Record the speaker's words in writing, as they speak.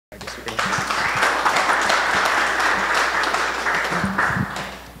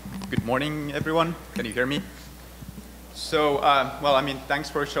morning, everyone. Can you hear me? So, well, I mean, thanks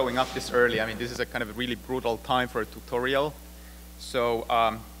for showing up this early. I mean, this is a kind of a really brutal time for a tutorial. So,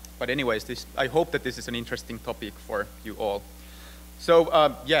 but anyways, I hope that this is an interesting topic for you all.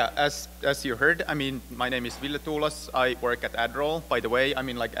 So, yeah, as you heard, I mean, my name is Ville Tuulos. I work at Adroll. By the way, I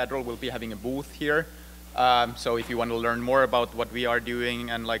mean, like, Adroll will be having a booth here. So if you want to learn more about what we are doing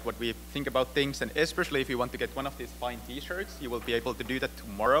and like what we think about things, and especially if you want to get one of these fine t-shirts, you will be able to do that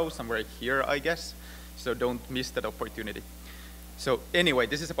tomorrow somewhere here, I guess. So don't miss that opportunity. So anyway,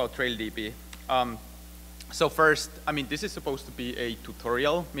 this is about TrailDB. So first, I mean, this is supposed to be a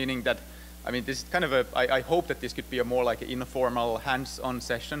tutorial, meaning that, I mean, this is kind of a, I hope that this could be a more like an informal hands-on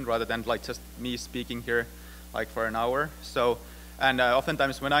session rather than like just me speaking here like for an hour. So. And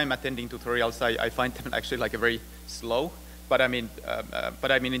oftentimes when I'm attending tutorials, I find them actually like a very slow. But I mean,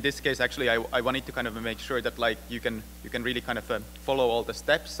 in this case, actually, I wanted to kind of make sure that like you can really kind of follow all the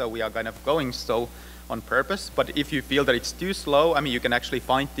steps. So we are kind of going so on purpose. But if you feel that it's too slow, I mean, you can actually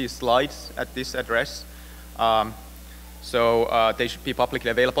find these slides at this address. So they should be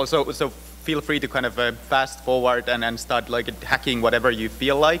publicly available. So feel free to kind of fast forward and start like hacking whatever you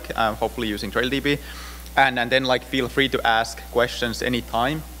feel like, hopefully using TrailDB. And then like feel free to ask questions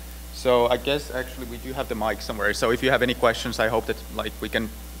anytime. So I guess actually we do have the mic somewhere. So if you have any questions, I hope that like we can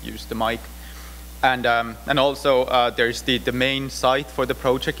use the mic. And also there's the main site for the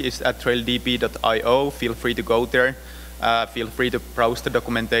project is at traildb.io. Feel free to go there. Feel free to browse the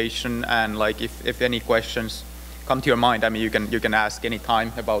documentation, and like if any questions come to your mind, I mean you can ask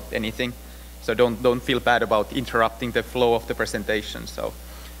anytime about anything. So don't feel bad about interrupting the flow of the presentation. So.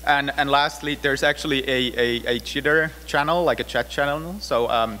 And lastly, there's actually a Chitter channel, like a chat channel, so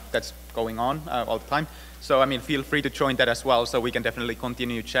that's going on all the time. So I mean, feel free to join that as well, so we can definitely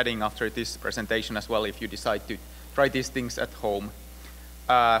continue chatting after this presentation as well if you decide to try these things at home.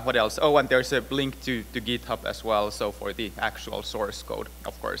 What else? Oh, and there's a link to GitHub as well, so for the actual source code,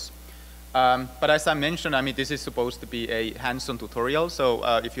 of course. But as I mentioned, I mean, this is supposed to be a hands-on tutorial, so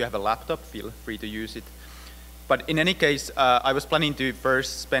if you have a laptop, feel free to use it. But in any case, I was planning to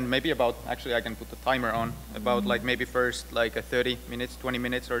first spend maybe about, actually I can put the timer on, about like maybe first like 30 minutes, 20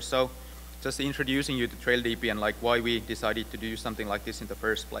 minutes or so, just introducing you to TrailDB and like why we decided to do something like this in the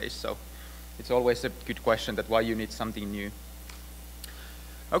first place. So it's always a good question that why you need something new.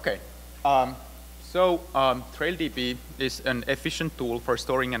 Okay, so TrailDB is an efficient tool for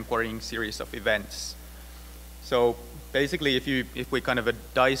storing and querying series of events. So basically if we kind of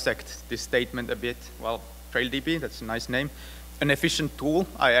dissect this statement a bit, well, TrailDB, that's a nice name. An efficient tool.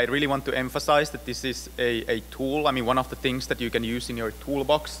 I really want to emphasize that this is a tool. I mean, one of the things that you can use in your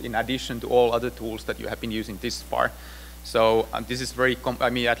toolbox in addition to all other tools that you have been using this far. So this is very, I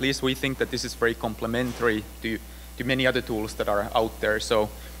mean, at least we think that this is very complementary to many other tools that are out there. So,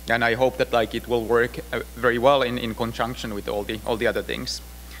 and I hope that like it will work very well in conjunction with all the other things.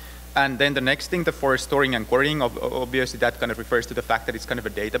 And then the next thing, for storing and querying, obviously that kind of refers to the fact that it's kind of a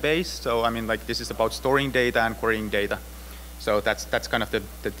database. So I mean, like this is about storing data and querying data. So that's kind of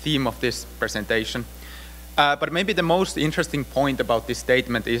the theme of this presentation. But maybe the most interesting point about this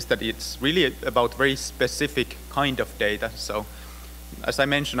statement is that it's really about very specific kind of data. So as I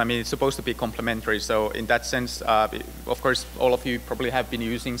mentioned, I mean, it's supposed to be complementary. So in that sense, of course, all of you probably have been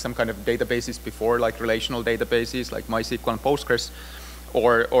using some kind of databases before, like relational databases, like MySQL and Postgres.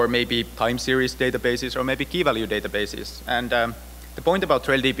 Or maybe time series databases, or maybe key value databases. And the point about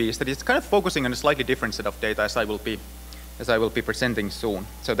TrailDB is that it's kind of focusing on a slightly different set of data, as I will be presenting soon.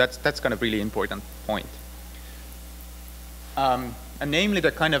 So that's kind of really important point. And namely,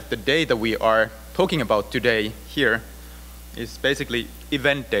 the kind of the data we are talking about today here is basically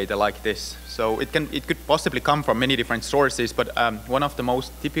event data like this. So it could possibly come from many different sources, but one of the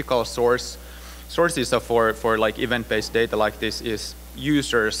most typical sources for like event-based data like this is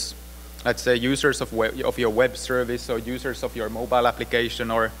users, let's say users of your web service, or users of your mobile application,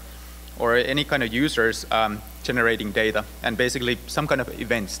 or any kind of users generating data, and basically some kind of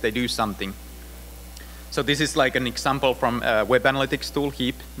events, they do something. So this is like an example from a web analytics tool,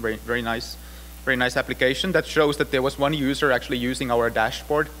 Heap, very nice application that shows that there was one user actually using our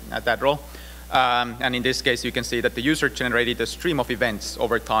dashboard at Adroll. And in this case, you can see that the user generated a stream of events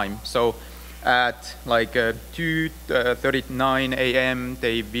over time. So at like 2:39 a.m.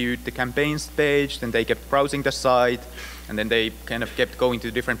 they viewed the campaigns page, then they kept browsing the site, and then they kind of kept going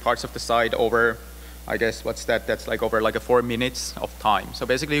to different parts of the site over, I guess, what's that? That's like over like 4 minutes of time. So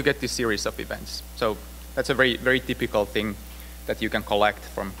basically you get this series of events. So that's a very, very typical thing that you can collect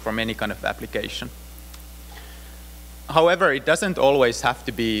from any kind of application. However, it doesn't always have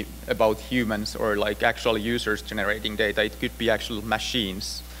to be about humans or like actual users generating data. It could be actual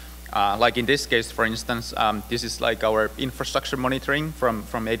machines. Like in this case, for instance, this is like our infrastructure monitoring from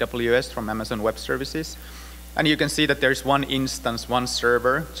AWS, from Amazon Web Services. And you can see that there's one instance, one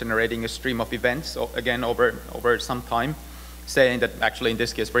server generating a stream of events, so again, over some time, saying that actually in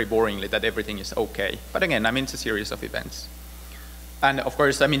this case, very boringly, that everything is okay. But again, I mean, it's a series of events. And of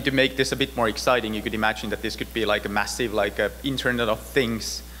course, I mean, to make this a bit more exciting, you could imagine that this could be like a massive, like a Internet of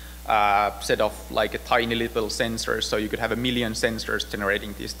Things set of like a tiny little sensors. So you could have 1 million sensors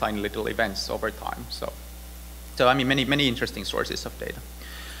generating these tiny little events over time. So I mean, many interesting sources of data.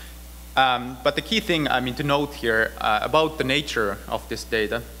 But the key thing, I mean, to note here about the nature of this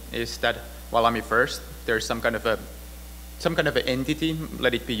data is that, well, I mean, first, there's some kind of an entity,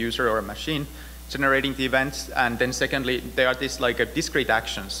 let it be user or a machine, generating the events, and then secondly, there are these like discrete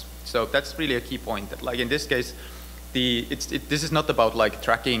actions. So that's really a key point. That, like in this case, this is not about like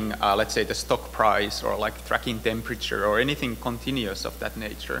tracking, let's say, the stock price or like tracking temperature or anything continuous of that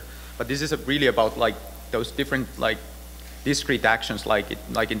nature. But this is really about like those different like discrete actions. Like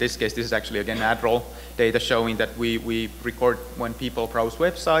in this case, this is actually again ad roll data showing that we record when people browse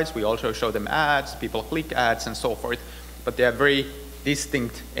websites. We also show them ads. People click ads and so forth. But they are very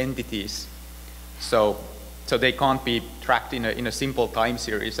distinct entities. So they can't be tracked in a simple time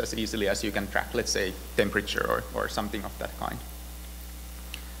series as easily as you can track, let's say, temperature or something of that kind.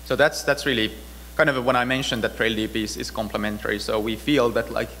 So that's really kind of when I mentioned that TrailDB is complementary. So we feel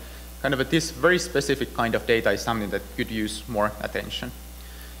that like kind of this very specific kind of data is something that could use more attention.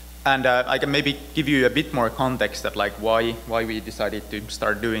 And I can maybe give you a bit more context that like why we decided to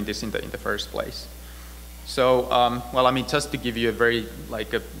start doing this in the first place. So, well, I mean, just to give you a very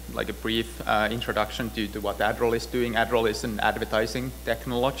like a brief introduction to what AdRoll is doing. AdRoll is an advertising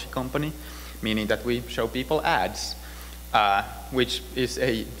technology company, meaning that we show people ads, which is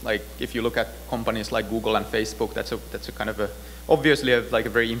like if you look at companies like Google and Facebook, that's a kind of obviously like a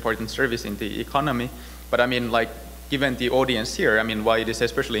very important service in the economy. But I mean, like given the audience here, I mean, why it is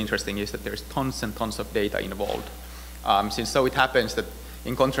especially interesting is that there's tons and tons of data involved. Since so it happens that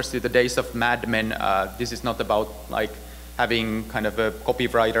in contrast to the days of Mad Men, this is not about like having kind of a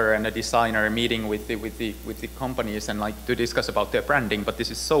copywriter and a designer meeting with the companies and like to discuss about their branding, but this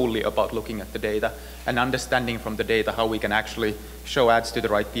is solely about looking at the data and understanding from the data how we can actually show ads to the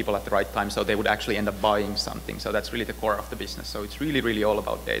right people at the right time so they would actually end up buying something. So that's really the core of the business. So it's really, really all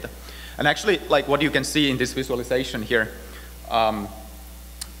about data. And actually, like what you can see in this visualization here,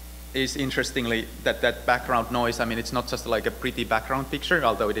 is interestingly that background noise. I mean, it's not just like a pretty background picture,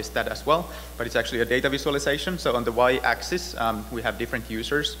 although it is that as well, but it's actually a data visualization. So on the y-axis, we have different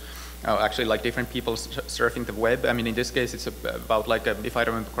users, actually like different people surfing the web. I mean, in this case, it's about like, if I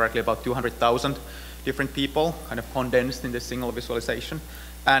remember correctly, about 200,000 different people kind of condensed in this single visualization.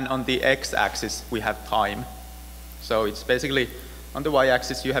 And on the x-axis, we have time. So it's basically, on the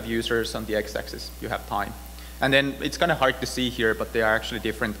y-axis, you have users, on the x-axis, you have time. And then it's kind of hard to see here, but they are actually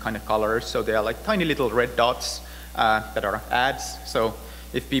different kind of colors. So they are like tiny little red dots that are ads. So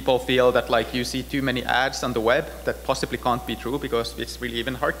if people feel that like you see too many ads on the web, that possibly can't be true because it's really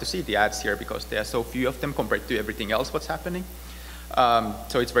even hard to see the ads here because there are so few of them compared to everything else what's happening.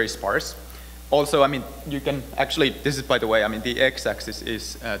 So it's very sparse. Also, I mean, you can actually, this is by the way, I mean, the x-axis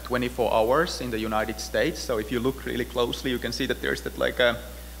is 24 hours in the United States. So if you look really closely, you can see that there's that like a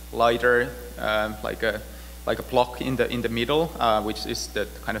lighter, like a block in the middle, which is the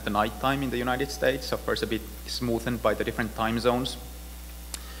kind of the nighttime in the United States, of course a bit smoothened by the different time zones.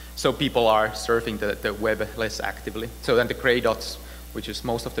 So people are surfing the web less actively. So then the gray dots, which is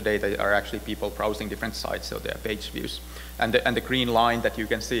most of the data, are actually people browsing different sites, so they are page views. And the green line that you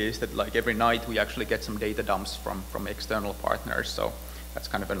can see is that like every night we actually get some data dumps from external partners, so that's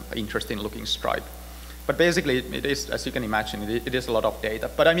kind of an interesting looking stripe. But basically it is, as you can imagine, it is a lot of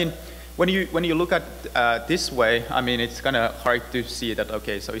data. But I mean, when you look at this way, I mean, it's kind of hard to see that,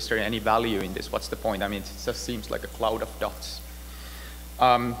 okay, so is there any value in this? What's the point? I mean, it just seems like a cloud of dots.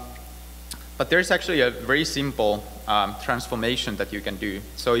 But there's actually a very simple transformation that you can do.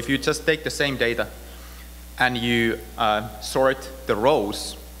 So if you just take the same data and you sort the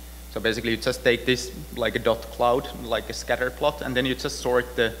rows, so basically you just take this like a dot cloud, like a scatter plot, and then you just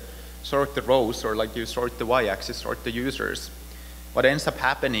sort the rows, or like you sort the y-axis, sort the users. What ends up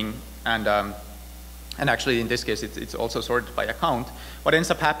happening, and actually in this case it's also sorted by account, what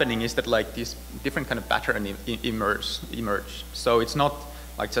ends up happening is that like these different kind of pattern emerge. So it's not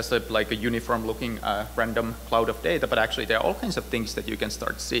like just like a uniform looking random cloud of data, but actually there are all kinds of things that you can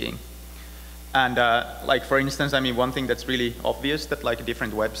start seeing. And like for instance, I mean, one thing that's really obvious that like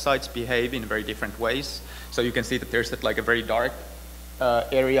different websites behave in very different ways. So you can see that there's that like a very dark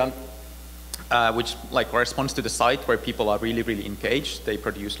area which like corresponds to the site where people are really, really engaged. They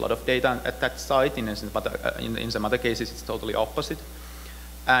produce a lot of data at that site. In some other cases, it's totally opposite.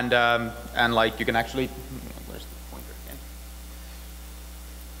 And like you can actually, where's the pointer again?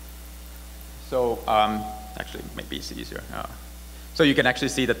 So actually, maybe it's easier. So you can actually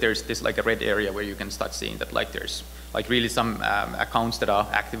see that there's this like a red area where you can start seeing that like there's like really some accounts that are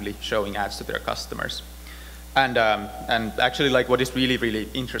actively showing ads to their customers. And actually, like what is really, really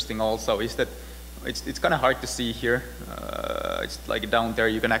interesting also is that it's kind of hard to see here. It's like down there,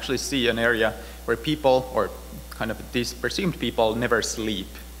 you can actually see an area where people, or kind of these presumed people, never sleep.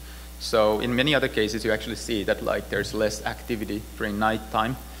 So in many other cases, you actually see that like there's less activity during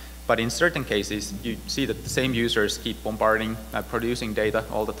nighttime. But in certain cases, you see that the same users keep bombarding, producing data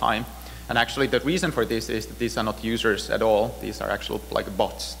all the time. And actually, the reason for this is that these are not users at all. These are actual like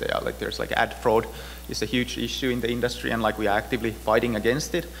bots. They are like, there's like ad fraud is a huge issue in the industry, and like we are actively fighting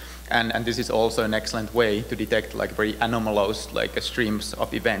against it. And this is also an excellent way to detect like very anomalous like streams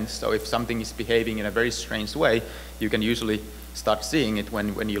of events. So if something is behaving in a very strange way, you can usually start seeing it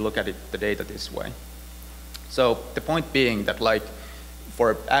when you look at it, the data this way. So the point being that like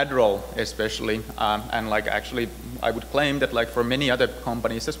for ad role especially, and like actually I would claim that like for many other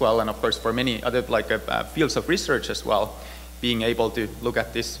companies as well, and of course for many other like fields of research as well, being able to look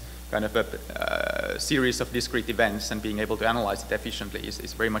at this kind of a series of discrete events and being able to analyze it efficiently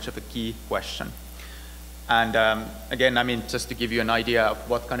is very much of a key question. And again, I mean, just to give you an idea of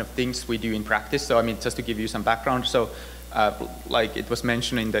what kind of things we do in practice, so I mean, just to give you some background, so like it was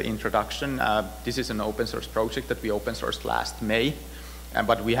mentioned in the introduction, this is an open source project that we open sourced last May.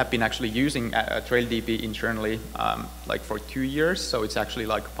 But we have been actually using TrailDB internally like for 2 years, so it's actually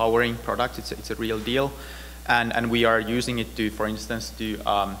like powering products. It's a real deal, and we are using it to, for instance, to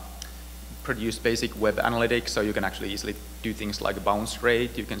produce basic web analytics. So you can actually easily do things like bounce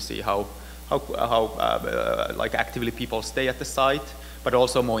rate. You can see how like actively people stay at the site, but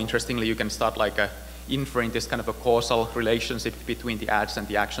also more interestingly, you can start like inferring this kind of a causal relationship between the ads and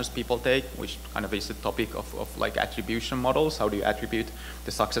the actions people take, which kind of is the topic of like attribution models. How do you attribute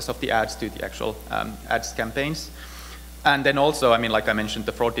the success of the ads to the actual ads campaigns? And then also, I mean, like I mentioned,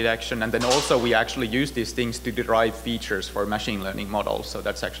 the fraud detection, and then also we actually use these things to derive features for machine learning models. So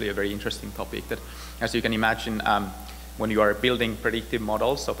that's actually a very interesting topic that, as you can imagine, when you are building predictive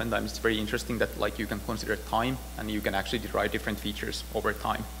models, oftentimes it's very interesting that like you can consider time and you can actually derive different features over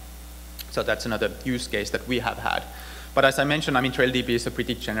time. So that's another use case that we have had. But as I mentioned, I mean, TrailDB is a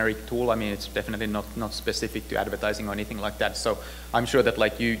pretty generic tool. I mean, it's definitely not specific to advertising or anything like that. So I'm sure that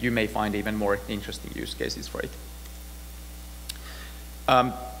like you may find even more interesting use cases for it.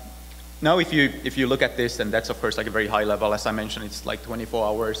 Now, if you look at this, and that's of course like a very high level, as I mentioned, it's like 24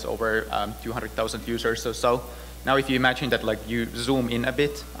 hours over 200,000 users or so. Now, if you imagine that like you zoom in a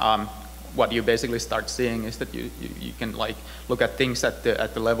bit, what you basically start seeing is that you can like look at things at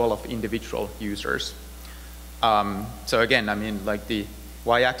the level of individual users. So again, I mean, like the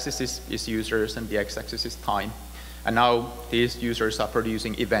y-axis is users and the x-axis is time. And now these users are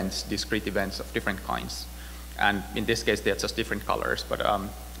producing events, discrete events of different kinds. And in this case, they're just different colors.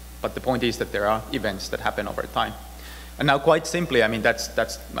 But the point is that there are events that happen over time. And now quite simply, I mean,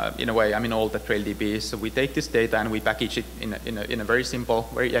 that's in a way, I mean, all that TrailDB is. So we take this data and we package it in a very simple,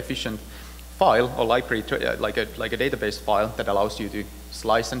 very efficient file or library, like a database file that allows you to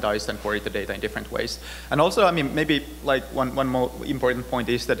slice and dice and query the data in different ways. And also, I mean, maybe like one more important point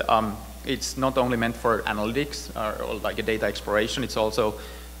is that it's not only meant for analytics or like a data exploration, it's also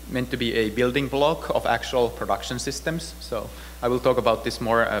meant to be a building block of actual production systems. So I will talk about this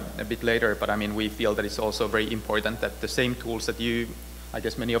more a bit later, but I mean, we feel that it's also very important that the same tools that I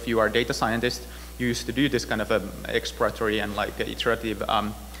guess many of you are data scientists, use to do this kind of exploratory and like iterative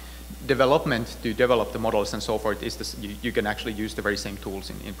development to develop the models and so forth, is this, you can actually use the very same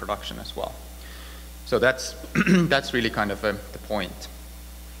tools in production as well. So that's that's really kind of the point.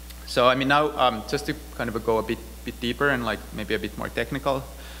 So I mean, now just to kind of go a bit deeper and like maybe a bit more technical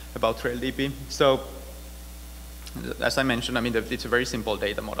about TrailDB. So as I mentioned, I mean, it's a very simple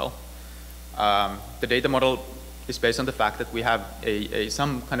data model. The data model is based on the fact that we have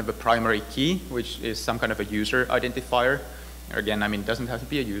some kind of a primary key, which is some kind of a user identifier. Again, I mean, it doesn't have to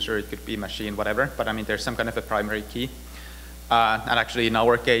be a user, it could be a machine, whatever, but I mean, there's some kind of a primary key. And actually, in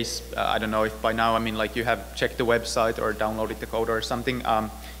our case, I don't know if by now, I mean, like you have checked the website or downloaded the code or something,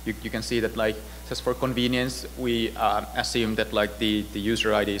 you can see that like, just for convenience, we assume that like the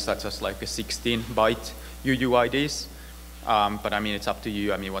user IDs are just like a 16-byte UUIDs. But I mean, it's up to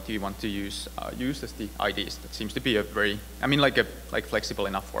you. I mean, what do you want to use as the IDs? That seems to be a very, I mean, like flexible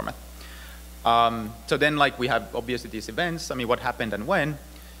enough format. So then like we have obviously these events, I mean, what happened and when.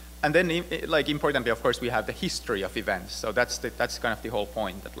 And then, like importantly, of course, we have the history of events. So that's kind of the whole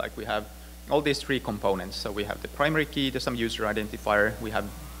point, that like we have all these three components. So we have the primary key, there's some user identifier, we have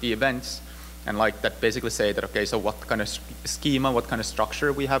the events, and like that basically say that, okay, so what kind of schema, what kind of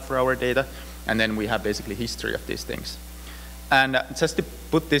structure we have for our data, and then we have basically history of these things. And just to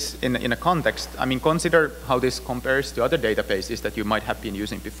put this in a context, I mean, consider how this compares to other databases that you might have been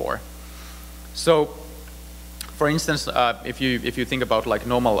using before. So, for instance, if you think about like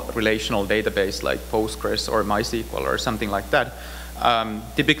normal relational database like Postgres or MySQL or something like that,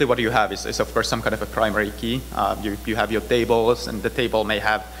 typically what you have is of course some kind of a primary key. You have your tables, and the table may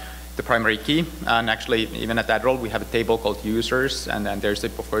have the primary key. And actually, even at Adroll, we have a table called users, and then there's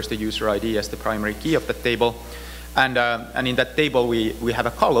of course the user ID as the primary key of the table. And in that table, we have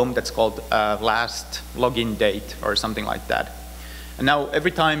a column that's called last login date or something like that. And now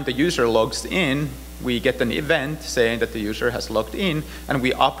every time the user logs in, we get an event saying that the user has logged in, and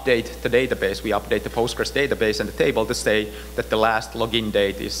we update the database. We update the Postgres database and the table to say that the last login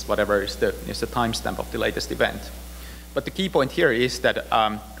date is whatever is the timestamp of the latest event. But the key point here is that,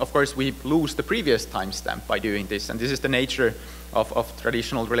 of course, we lose the previous timestamp by doing this. And this is the nature of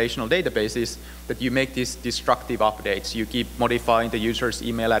traditional relational databases, that you make these destructive updates. You keep modifying the user's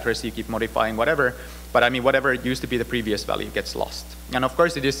email address, you keep modifying whatever. But I mean, whatever used to be the previous value gets lost. And of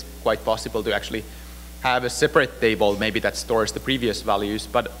course, it is quite possible to actually have a separate table maybe that stores the previous values,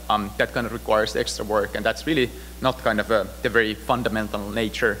 but that kind of requires extra work. And that's really not kind of the very fundamental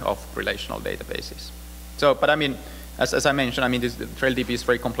nature of relational databases. So, but I mean, as I mentioned, I mean, TrailDB is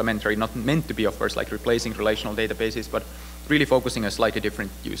very complementary, not meant to be, of course, like replacing relational databases, but really focusing on a slightly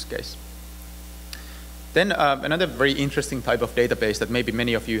different use case. Then another very interesting type of database that maybe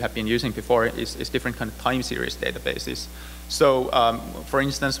many of you have been using before is different kind of time series databases. So, for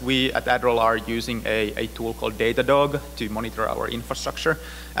instance, we at Adroll are using a tool called Datadog to monitor our infrastructure.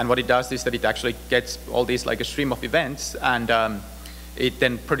 And what it does is that it actually gets all these like a stream of events, and it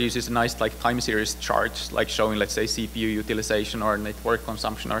then produces a nice like time series chart, like showing, let's say, CPU utilization or network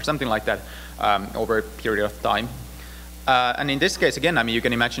consumption or something like that over a period of time. And in this case, again, I mean, you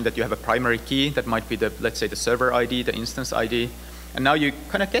can imagine that you have a primary key that might be the, let's say, the server ID, the instance ID, and now you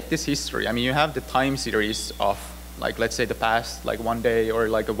kind of get this history. I mean, you have the time series of, like, let's say, the past, like 1 day or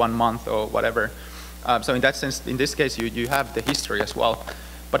like a 1 month or whatever. So in that sense, in this case, you have the history as well.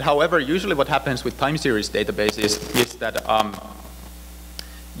 But however, usually what happens with time series databases is that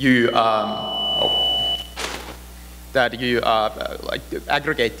you like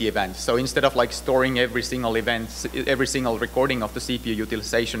aggregate the events. So instead of like storing every single event, every single recording of the CPU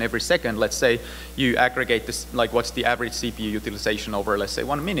utilization every second, let's say you aggregate this, like what's the average CPU utilization over, let's say,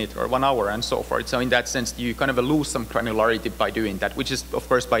 1 minute or 1 hour and so forth. So in that sense, you kind of lose some granularity by doing that, which is of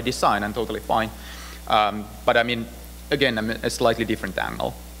course by design and totally fine. But I mean, again, I mean, a slightly different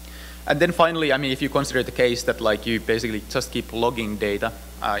angle. And then finally, I mean, if you consider the case that like you basically just keep logging data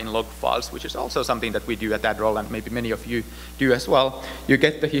in log files, which is also something that we do at Adroll, and maybe many of you do as well, you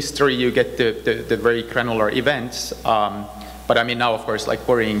get the history, you get the very granular events. But I mean, now of course, like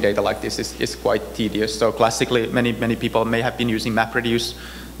querying data like this is quite tedious. So classically, many people may have been using MapReduce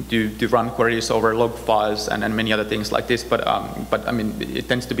to run queries over log files and many other things like this. But I mean, it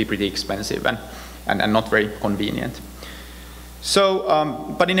tends to be pretty expensive and not very convenient.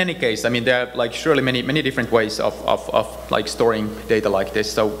 So, but in any case, I mean, there are like surely many different ways of like storing data like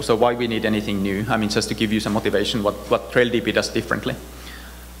this. So why we need anything new? I mean, just to give you some motivation, what TrailDB does differently.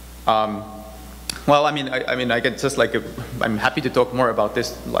 Well, I mean, I can just like I'm happy to talk more about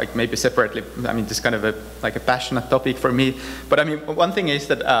this, like maybe separately. I mean, this kind of like a passionate topic for me. But I mean, one thing is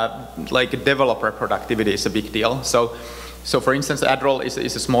that like developer productivity is a big deal. So for instance, Adroll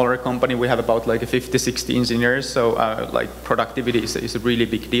is a smaller company. We have about like 50, 60 engineers. So like productivity is a really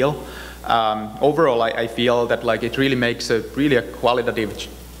big deal. Overall, I feel that like it really makes a qualitative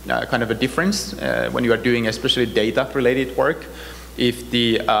kind of a difference when you are doing especially data-related work. If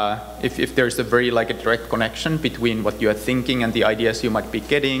there's a very like a direct connection between what you are thinking and the ideas you might be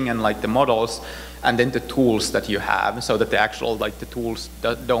getting and like the models, and then the tools that you have, so that the actual like the tools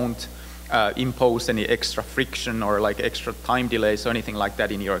don't impose any extra friction or like extra time delays or anything like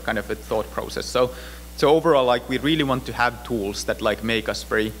that in your kind of a thought process. So overall, like we really want to have tools that like make us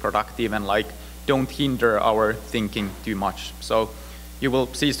very productive and like don't hinder our thinking too much. So you will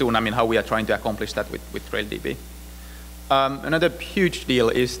see soon, I mean, how we are trying to accomplish that with TrailDB. Another huge deal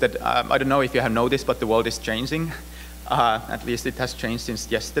is that, I don't know if you have noticed, but the world is changing. At least it has changed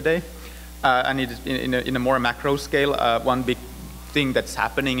since yesterday. And it is in a more macro scale, one big thing that's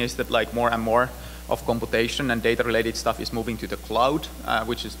happening is that like more and more of computation and data-related stuff is moving to the cloud,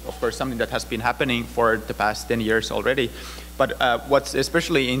 which is, of course, something that has been happening for the past 10 years already. But what's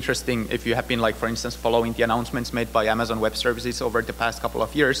especially interesting, if you have been, like, for instance, following the announcements made by Amazon Web Services over the past couple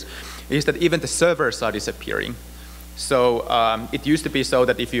of years, is that even the servers are disappearing. So it used to be so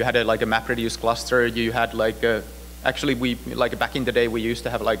that if you had a MapReduce cluster, you had actually back in the day, we used to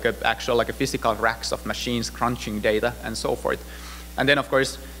have a physical racks of machines crunching data and so forth. And then, of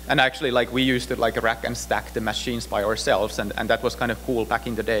course, and actually, we used to rack and stack the machines by ourselves, and that was kind of cool back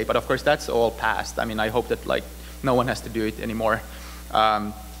in the day. But of course, that's all past. I mean, I hope that no one has to do it anymore.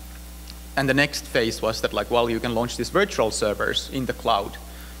 And the next phase was that well, you can launch these virtual servers in the cloud,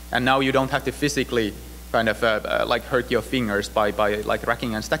 and now you don't have to physically kind of hurt your fingers by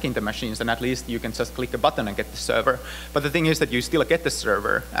racking and stacking the machines, and at least you can just click a button and get the server. But the thing is that you still get the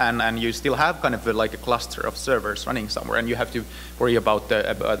server, and you still have kind of a cluster of servers running somewhere, and you have to worry about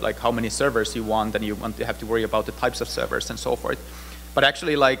how many servers you want, and you have to worry about the types of servers and so forth. But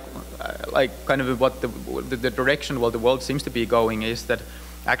actually, kind of what the direction the world seems to be going is that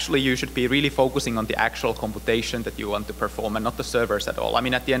actually you should be really focusing on the actual computation that you want to perform and not the servers at all. I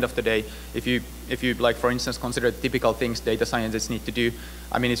mean, at the end of the day, if you for instance, consider the typical things data scientists need to do,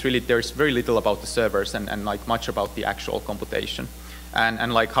 I mean, it's really, there's very little about the servers and much about the actual computation.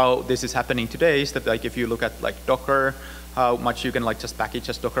 And how this is happening today is that if you look at Docker, how much you can just package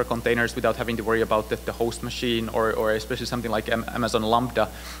as Docker containers without having to worry about the host machine, or especially something like Amazon Lambda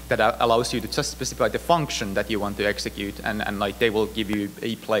that allows you to just specify the function that you want to execute, and they will give you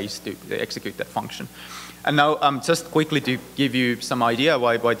a place to execute that function. And now just quickly to give you some idea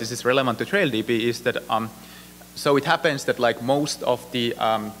why this is relevant to TrailDB is that so it happens that most of the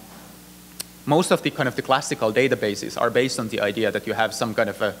kind of the classical databases are based on the idea that you have some kind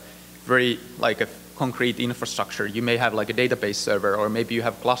of a very a concrete infrastructure. You may have a database server, or maybe you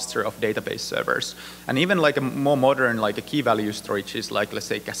have a cluster of database servers. And even a more modern a key value storage is let's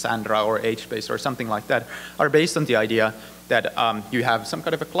say Cassandra or HBase or something like that, are based on the idea that you have some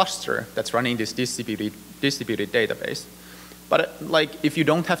kind of a cluster that's running this distributed database. But if you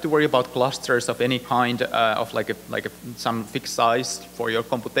don't have to worry about clusters of any kind of some fixed size for your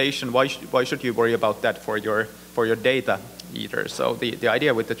computation, why should you worry about that for your data either? So the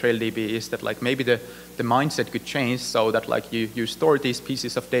idea with the TrailDB is that maybe the mindset could change so that you store these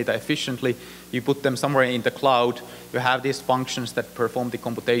pieces of data efficiently, you put them somewhere in the cloud, you have these functions that perform the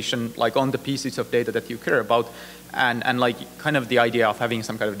computation on the pieces of data that you care about, and kind of the idea of having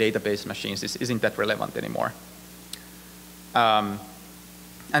some kind of database machines isn't that relevant anymore.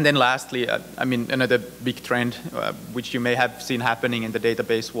 And then lastly, I mean, another big trend, which you may have seen happening in the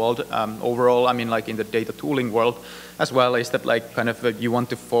database world overall, I mean, in the data tooling world as well, is that kind of you want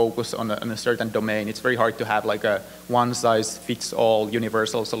to focus on a certain domain. It's very hard to have a one-size-fits-all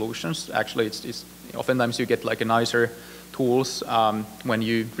universal solutions. Actually, it's oftentimes you get a nicer tools when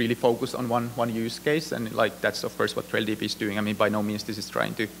you really focus on one use case, and that's of course what TrailDB is doing. I mean, by no means this is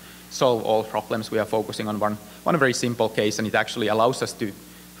trying to solve all problems. We are focusing on one very simple case, and it actually allows us to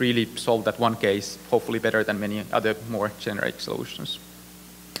really solve that one case, hopefully better than many other more generic solutions.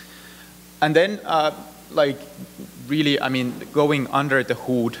 And then, really, I mean, going under the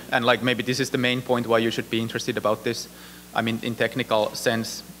hood, and maybe this is the main point why you should be interested about this, I mean, in technical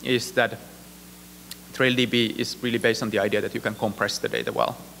sense, is that TrailDB is really based on the idea that you can compress the data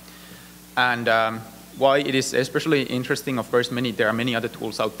well. And why it is especially interesting, of course, there are many other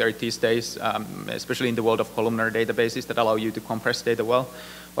tools out there these days, especially in the world of columnar databases that allow you to compress data well.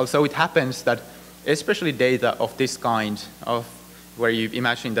 Well, so it happens that especially data of this kind, of where you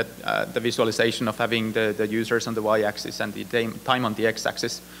imagine that the visualization of having the users on the y-axis and the time on the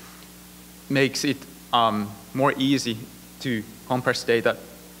x-axis makes it more easy to compress data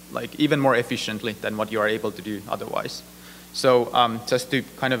even more efficiently than what you are able to do otherwise. So just to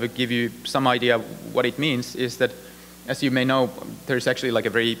kind of give you some idea what it means is that, as you may know, there's actually a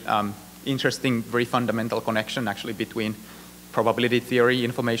very interesting, very fundamental connection actually between probability theory,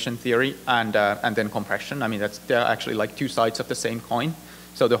 information theory, and then compression. I mean, they're actually two sides of the same coin.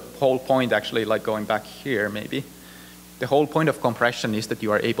 So the whole point actually, going back here maybe, the whole point of compression is that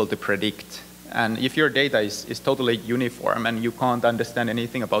you are able to predict. And if your data is totally uniform and you can't understand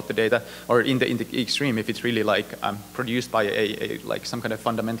anything about the data, or in the extreme, if it's really produced by some kind of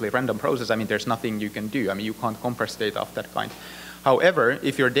fundamentally random process, I mean, there's nothing you can do. I mean, you can't compress data of that kind. However,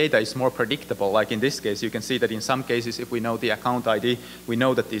 if your data is more predictable, like in this case, you can see that in some cases, if we know the account ID, we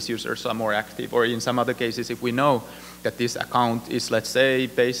know that these users are more active. Or in some other cases, if we know that this account is, let's say,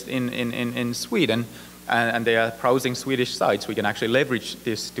 based in Sweden, and they are browsing Swedish sites, we can actually leverage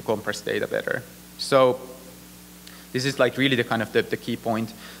this to compress data better. So This is like really the kind of the key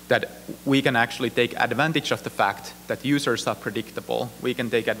point, that we can actually take advantage of the fact that users are predictable. We can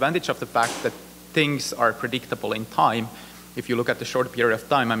take advantage of the fact that things are predictable in time. If you look at the short period of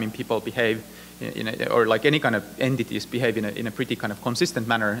time, I mean, people behave or like any kind of entities behave in a pretty kind of consistent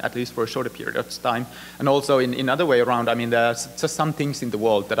manner, at least for a shorter period of time. And also in other way around, I mean, there's just some things in the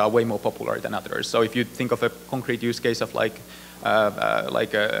world that are way more popular than others. So if you think of a concrete use case of like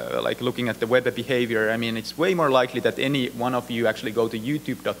looking at the web behavior, I mean, it's way more likely that any one of you actually go to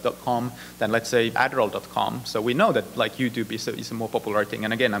youtube.com than, let's say, adderall.com. So we know that like YouTube is a more popular thing.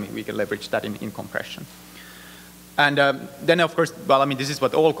 And again, I mean, we can leverage that in compression. And then, of course, well, I mean, this is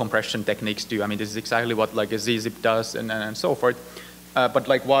what all compression techniques do. I mean, this is exactly what like a zzip does and so forth. But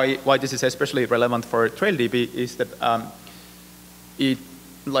like why this is especially relevant for TrailDB is that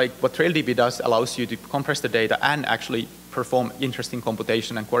what TrailDB does allows you to compress the data and actually perform interesting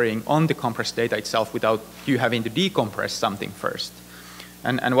computation and querying on the compressed data itself without you having to decompress something first.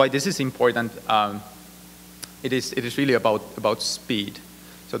 And why this is important, it is really about speed.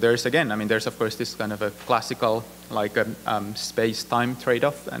 So there's, again, I mean, there's of course this kind of a classical like space-time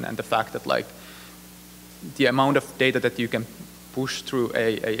trade-off, and the fact that like the amount of data that you can push through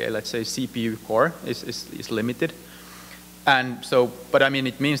a let's say CPU core is limited. And so, but I mean,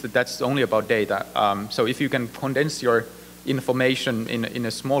 it means that that's only about data. So if you can condense your information in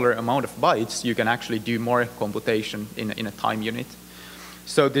a smaller amount of bytes, you can actually do more computation in a time unit.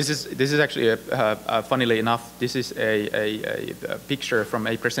 So this is actually, funnily enough, this is a picture from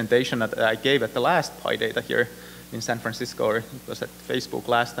a presentation that I gave at the last PyData here in San Francisco, or it was at Facebook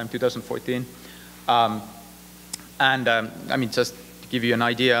last time, 2014. I mean, just to give you an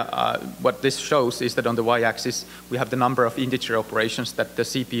idea, what this shows is that on the y-axis, we have the number of integer operations that the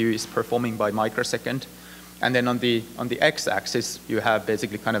CPU is performing by microsecond. And then on the x-axis, you have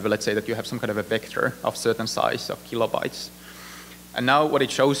basically kind of, let's say that you have some kind of a vector of certain size of kilobytes. And now what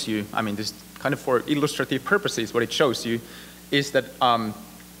it shows you, I mean, this kind of for illustrative purposes, what it shows you is that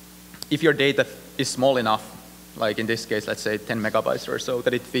if your data is small enough, like in this case, let's say 10 megabytes or so,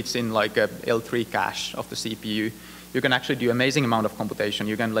 that it fits in like a L3 cache of the CPU, you can actually do amazing amount of computation.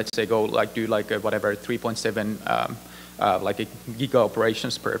 You can, let's say, go like do like whatever 3.7 like a giga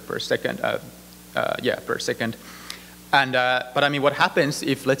operations per second, per second. And, but I mean, what happens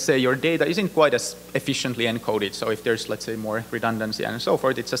if, let's say, your data isn't quite as efficiently encoded? So if there's, let's say, more redundancy and so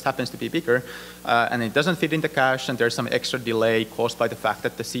forth, it just happens to be bigger, and it doesn't fit in the cache, and there's some extra delay caused by the fact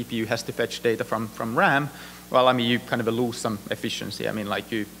that the CPU has to fetch data from RAM. Well, I mean, you kind of lose some efficiency. I mean,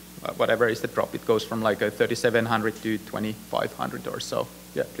 like you, whatever is the drop, it goes from like a 3700 to 2500 or so.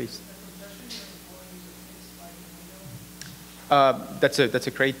 Yeah, please. That's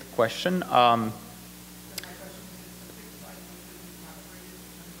a great question.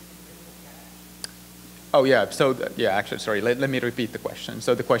 Oh yeah, so yeah, actually, sorry, let me repeat the question.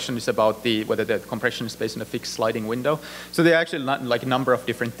 So the question is about whether the compression is based on a fixed sliding window. So there are actually like a number of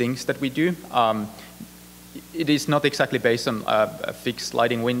different things that we do. It is not exactly based on a fixed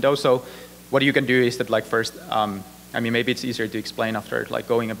sliding window. So what you can do is that, like, first, I mean, maybe it's easier to explain after like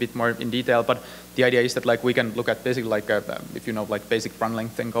going a bit more in detail, but the idea is that like we can look at basically like if you know like basic run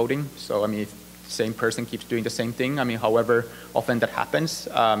length encoding. So I mean, if the same person keeps doing the same thing, I mean, however often that happens,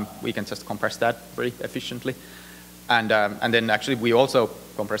 we can just compress that very efficiently. And then actually we also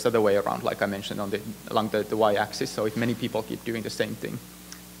compress the other way around, like I mentioned, along the y-axis. So if many people keep doing the same thing.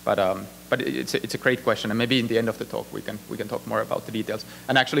 But it's a great question, and maybe in the end of the talk we can talk more about the details.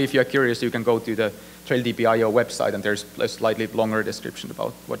 And actually, if you're curious, you can go to the TrailDB.io website, and there's a slightly longer description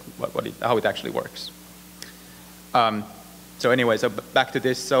about how it actually works. So anyway, so back to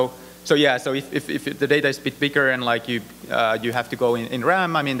this. So yeah, so if the data is a bit bigger and like you have to go in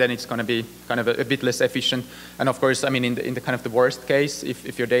RAM, I mean, then it's going to be kind of a bit less efficient. And of course, I mean, in the kind of the worst case,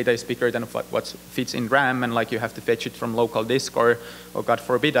 if your data is bigger than what fits in RAM, and like you have to fetch it from local disk, or God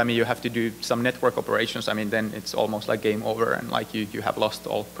forbid, I mean, you have to do some network operations, I mean, then it's almost like game over, and like you have lost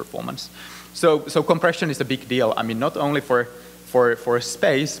all performance. So compression is a big deal. I mean, not only for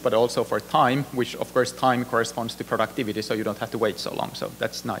space, but also for time, which of course time corresponds to productivity, so you don't have to wait so long. So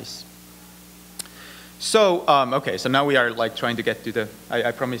that's nice. So, okay, so now we are like trying to get to the,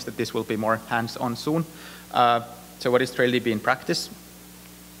 I promise that this will be more hands-on soon. So what is TrailDB in practice?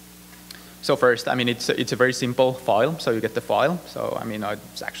 So first, I mean, it's a very simple file, so you get the file. So, I mean,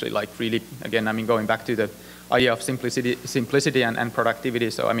 it's actually like really, again, I mean, going back to the idea of simplicity and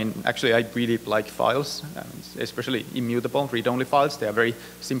productivity. So, I mean, actually, I really like files, especially immutable, read-only files. They are very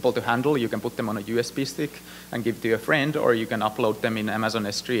simple to handle. You can put them on a USB stick and give to a friend, or you can upload them in Amazon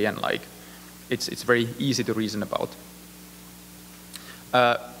S3, and like, it's very easy to reason about.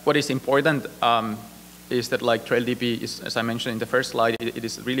 What is important is that like TrailDB is, as I mentioned in the first slide, it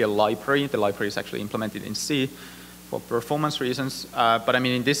is really a library. The library is actually implemented in C for performance reasons. But I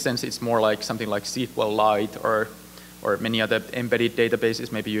mean, in this sense, it's more like something like SQLite or many other embedded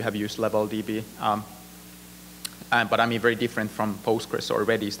databases. Maybe you have used LevelDB. But I mean, very different from Postgres or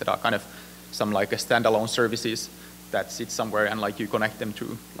Redis that are kind of some like a standalone services that sit somewhere and like you connect them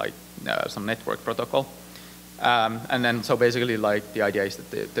to like some network protocol. And then so basically like the idea is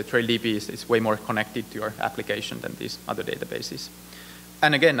that the TrailDB is way more connected to your application than these other databases.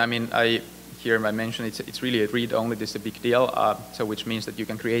 And again, I mean, here I mentioned it's really a read-only. This is a big deal. So which means that you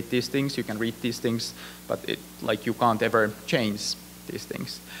can create these things, you can read these things, but like you can't ever change these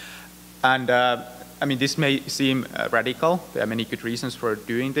things. And I mean, this may seem radical. There are many good reasons for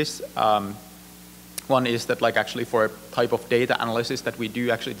doing this. One is that like actually for a type of data analysis that we do,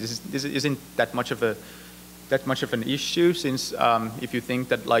 actually this isn't that much of an issue, since if you think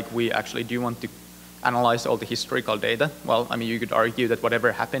that like we actually do want to analyze all the historical data, well, I mean, you could argue that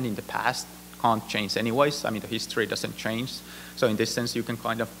whatever happened in the past can't change anyways. I mean, the history doesn't change. So in this sense, you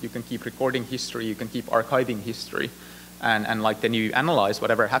can keep recording history, you can keep archiving history, and like then you analyze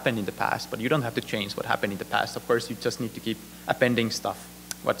whatever happened in the past, but you don't have to change what happened in the past. Of course, you just need to keep appending stuff,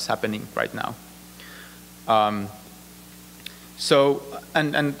 what's happening right now. So,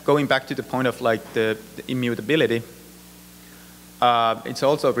 and going back to the point of like the immutability, it's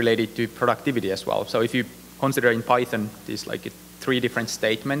also related to productivity as well. So if you consider in Python these like 3 different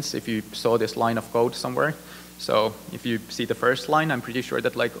statements, if you saw this line of code somewhere, so if you see the first line, I'm pretty sure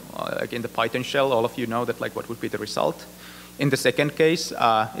that like in the Python shell, all of you know that like what would be the result. In the second case,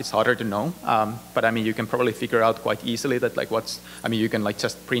 it's harder to know, but I mean, you can probably figure out quite easily that like you can like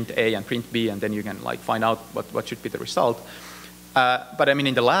just print A and print B, and then you can like find out what should be the result. But I mean,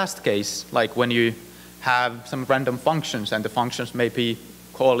 in the last case, like when you have some random functions and the functions may be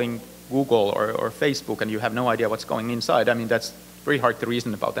calling Google or Facebook and you have no idea what's going inside, I mean, that's very hard to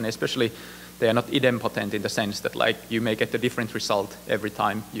reason about, and especially they are not idempotent in the sense that like you may get a different result every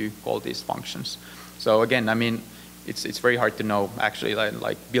time you call these functions. So again, I mean, it's very hard to know actually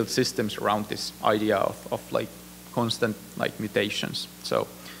like build systems around this idea of like constant like mutations. So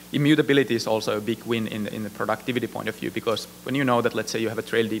immutability is also a big win in the productivity point of view, because when you know that, let's say you have a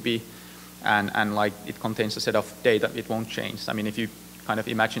TrailDB and like it contains a set of data, it won't change. I mean, if you kind of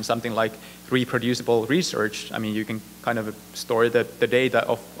imagine something like reproducible research, I mean, you can kind of store the data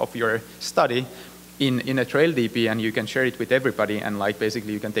of your study in a TrailDB, and you can share it with everybody, and like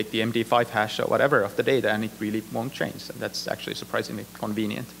basically you can take the MD5 hash or whatever of the data, and it really won't change. And that's actually surprisingly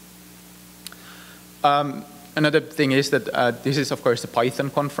convenient. Another thing is that this is, of course, a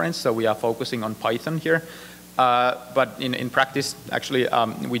Python conference, so we are focusing on Python here. But in practice, actually,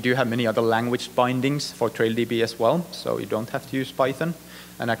 we do have many other language bindings for TrailDB as well, so you don't have to use Python.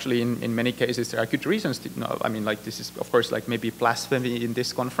 And actually, in many cases, there are good reasons to know. I mean, like this is, of course, like maybe blasphemy in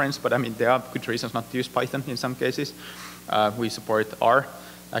this conference, but I mean, there are good reasons not to use Python in some cases. We support R.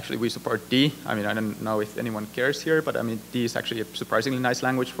 Actually, we support D. I mean, I don't know if anyone cares here, but I mean, D is actually a surprisingly nice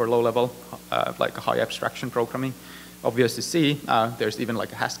language for low-level, like high abstraction programming. Obviously, C, there's even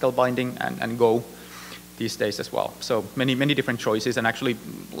like a Haskell binding, and Go these days as well. So many different choices, and actually,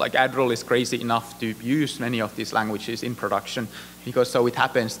 like Adroll is crazy enough to use many of these languages in production, because so it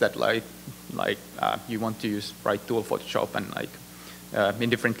happens that you want to use right tool for the job, and like in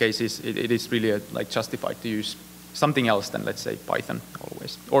different cases, it is really like justified to use something else than, let's say, Python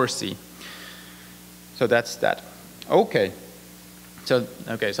always, or C. So that's that. Okay. So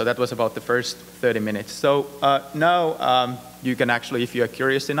that was about the first 30 minutes. So now you can actually, if you are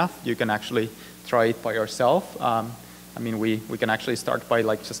curious enough, you can actually try it by yourself. I mean, we can actually start by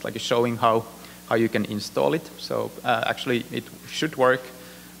just showing how you can install it. So actually, it should work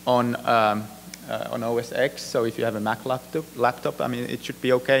on OS X. So if you have a Mac laptop, I mean, it should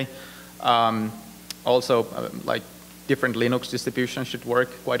be okay. Also, like different Linux distributions should work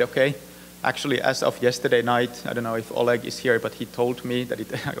quite okay. Actually, as of yesterday night, I don't know if Oleg is here, but he told me that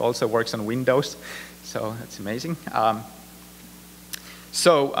it also works on Windows. So that's amazing.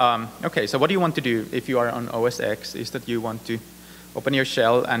 Okay, so what do you want to do if you are on OS X is that you want to open your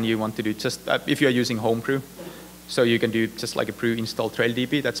shell and you want to do just, if you are using Homebrew, so you can do just like a brew install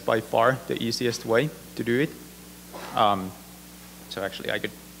TrailDB. That's by far the easiest way to do it. So actually I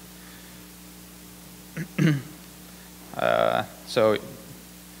could,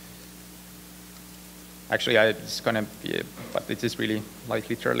 actually it's gonna be, but it is really like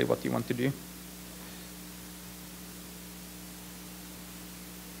literally what you want to do.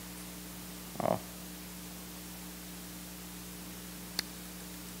 Oh.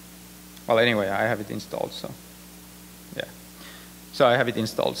 Well, anyway, I have it installed, so yeah. So I have it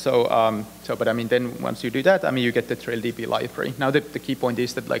installed. But I mean, then once you do that, I mean, you get the TrailDB library. Now the key point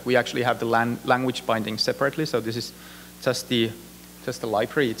is that like we actually have the language binding separately. So this is just the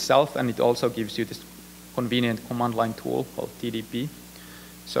library itself, and it also gives you this convenient command line tool called TDB.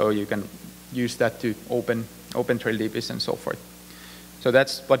 So you can use that to open TrailDBs and so forth. So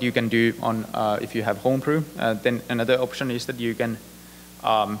that's what you can do on if you have Homebrew. Then another option is that you can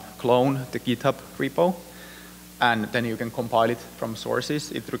clone the GitHub repo, and then you can compile it from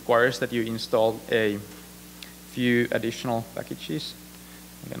sources. It requires that you install a few additional packages.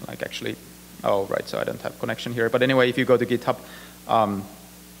 You can like actually, oh right, so I don't have connection here. But anyway, if you go to GitHub,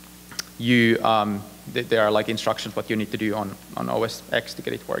 there are like instructions what you need to do on OS X to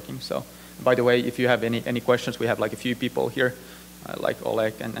get it working. So by the way, if you have any questions, we have like a few people here, like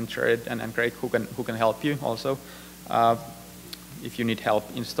Oleg and Jared and Greg who can help you also if you need help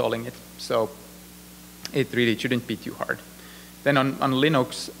installing it. So it really shouldn't be too hard. Then on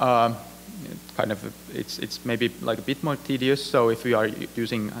Linux, it's maybe like a bit more tedious. So if you are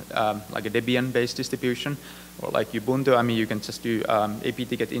using like a Debian-based distribution or like Ubuntu, I mean, you can just do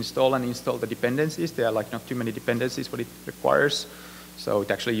apt-get install and install the dependencies. There are like not too many dependencies what it requires. So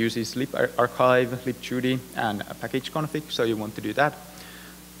it actually uses libarchive, libjudy, and a package config. So you want to do that,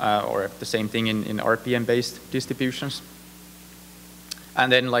 or the same thing in RPM-based distributions. And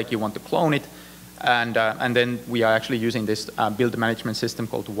then like you want to clone it. And then we are actually using this build management system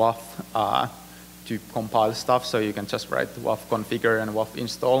called WAF to compile stuff. So you can just write WAF configure and WAF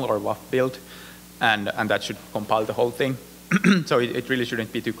install or WAF build, and that should compile the whole thing. So it really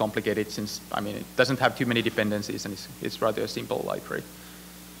shouldn't be too complicated, since I mean it doesn't have too many dependencies, and it's rather a simple library.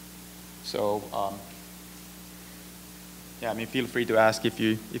 So yeah, I mean feel free to ask if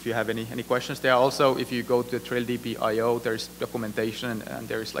you have any questions. There are also, if you go to TrailDB IO, there's documentation and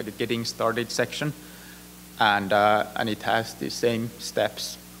there's like a getting started section, and it has the same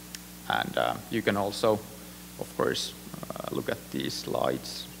steps, and you can also, of course, look at these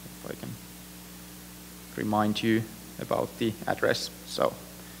slides if I can remind you about the address. So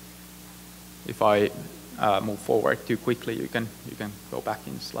if I move forward too quickly, you can go back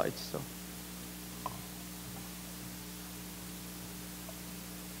in slides.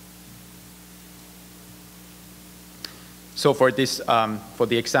 So for this, for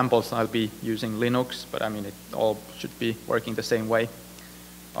the examples, I'll be using Linux, but I mean it all should be working the same way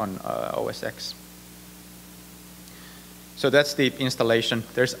on OS X. So that's the installation.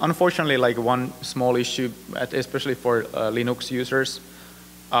 There's unfortunately like one small issue, especially for Linux users,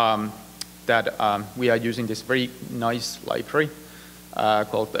 that we are using this very nice library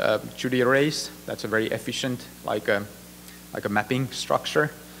called Judy arrays. That's a very efficient, like a mapping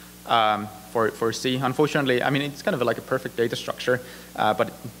structure for C. Unfortunately, I mean it's kind of like a perfect data structure,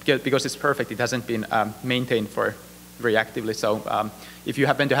 but because it's perfect, it hasn't been maintained for very actively. So if you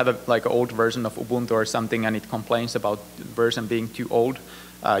happen to have like an old version of Ubuntu or something and it complains about the version being too old,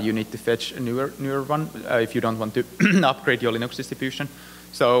 you need to fetch a newer one if you don't want to upgrade your Linux distribution.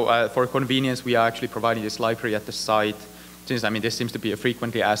 So for convenience, we are actually providing this library at the site, since I mean this seems to be a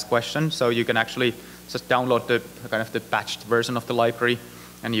frequently asked question. So you can actually just download the kind of the patched version of the library,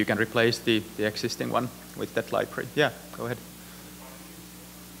 and you can replace the existing one with that library. Yeah, go ahead.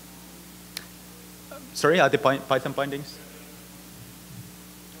 Sorry, are the Python bindings?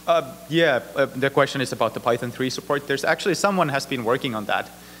 Yeah, the question is about the Python 3 support. There's actually someone has been working on that.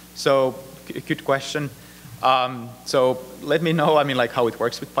 So good question. So let me know, I mean, like how it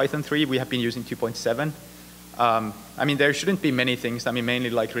works with Python 3. We have been using 2.7. I mean, there shouldn't be many things. I mean, mainly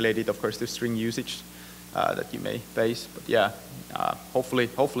like related, of course, to string usage that you may face. But yeah, hopefully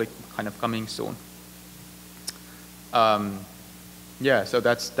kind of coming soon. Yeah, so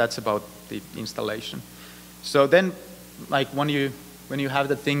that's about the installation. So then, like when you have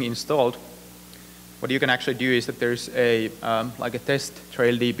the thing installed, what you can actually do is that there's a like a test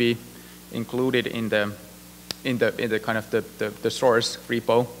TrailDB included in the kind of the source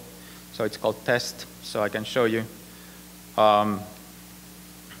repo. So it's called test. So I can show you. So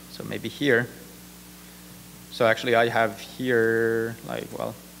maybe here. So actually, I have here like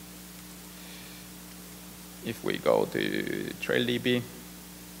well. If we go to TrailDB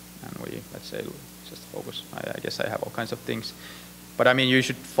and we, let's say, just focus, I guess I have all kinds of things. But I mean, you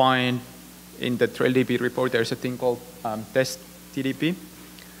should find in the TrailDB report, there's a thing called test TDB.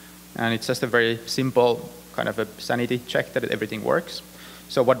 And it's just a very simple kind of a sanity check that everything works.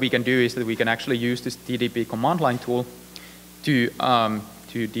 So what we can do is that we can actually use this TDB command line tool to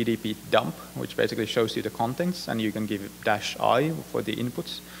TDB dump, which basically shows you the contents, and you can give -i for the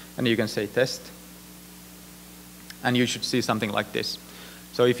inputs, and you can say test. And you should see something like this.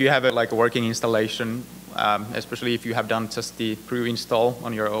 So if you have like a working installation especially if you have done just the brew install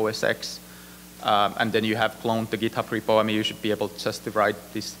on your OS X, and then you have cloned the GitHub repo. I mean, you should be able just to write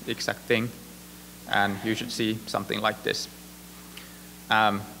this exact thing, and you should see something like this.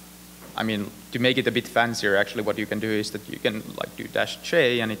 I mean, to make it a bit fancier, actually what you can do is that you can like do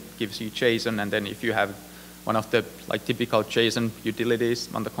 -j, and it gives you JSON, and then if you have one of the like typical JSON utilities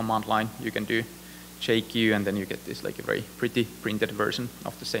on the command line, you can do JQ, and then you get this like a very pretty printed version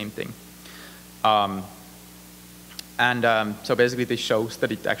of the same thing. So basically this shows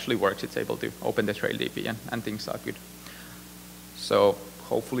that it actually works. It's able to open the TrailDB, and things are good. So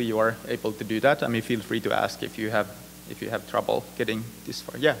hopefully you are able to do that. I mean, feel free to ask if you have trouble getting this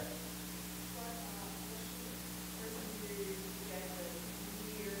far. Yeah.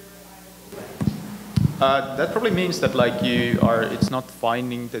 That probably means that like it's not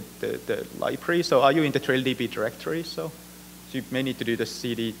finding the library. So are you in the TrailDB directory? So you may need to do the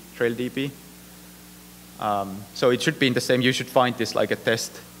cd TrailDB. So it should be in the same. You should find this like a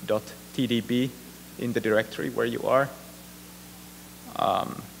test.tdb in the directory where you are.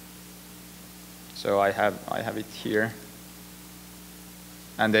 So I have it here.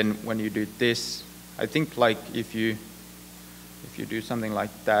 And then when you do this, I think like if you do something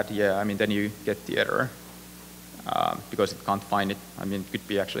like that, yeah, I mean, then you get the error because it can't find it. I mean, it could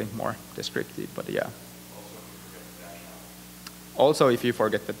be actually more descriptive, but yeah. Also, if you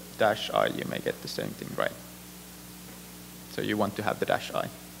forget the -i, you may get the same thing, right? So you want to have the -i.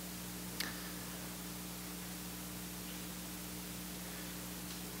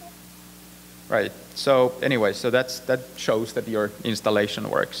 Right. So anyway, so that shows that your installation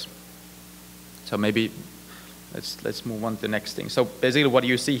works. So maybe let's move on to the next thing. So basically what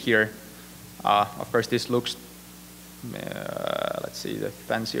you see here, of course this looks, let's see the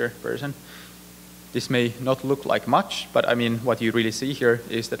fancier version. This may not look like much, but I mean what you really see here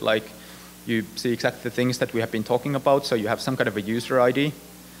is that like you see exactly the things that we have been talking about. So you have some kind of a user ID,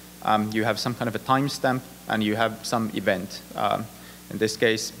 you have some kind of a timestamp, and you have some event. In this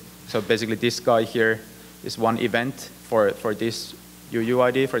case, so basically this guy here is one event for this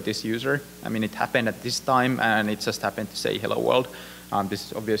UUID for this user. I mean, it happened at this time, and it just happened to say hello world. This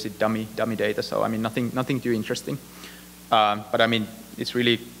is obviously dummy data, so I mean nothing too interesting. But I mean, it's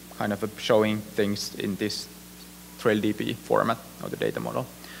really kind of showing things in this TrailDB format of the data model.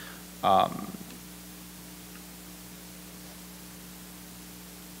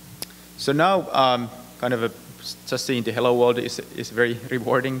 So now, kind of just seeing the hello world is very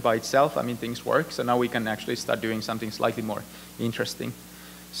rewarding by itself. I mean, things work. So now we can actually start doing something slightly more interesting.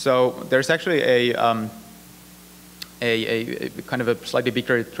 So there's actually a kind of a slightly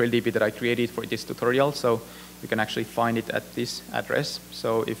bigger TrailDB that I created for this tutorial. So you can actually find it at this address.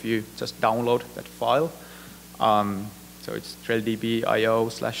 So if you just download that file, so it's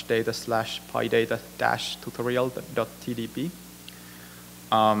traildb.io/data/pydata-tutorial.tdb.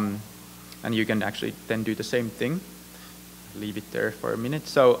 And you can actually then do the same thing. Leave it there for a minute.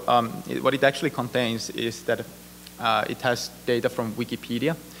 So what it actually contains is that it has data from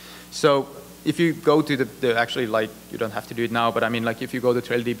Wikipedia. So if you go to the actually, like, you don't have to do it now, but I mean, like, if you go to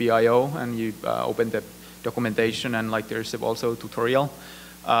TrailDB.io and you open the documentation, and like there's also a tutorial,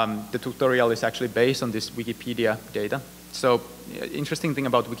 the tutorial is actually based on this Wikipedia data. So interesting thing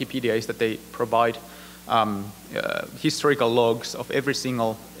about Wikipedia is that they provide historical logs of every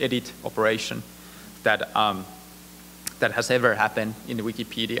single edit operation that that has ever happened in the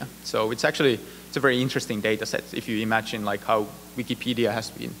Wikipedia. So it's a very interesting data set if you imagine like how Wikipedia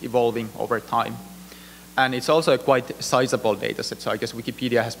has been evolving over time. And it's also a quite sizable data set. So I guess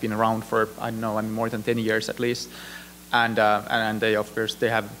Wikipedia has been around for, I don't know, I mean, more than 10 years at least. And they, of course, they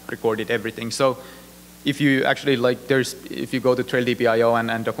have recorded everything. So if you actually if you go to TrailDB.io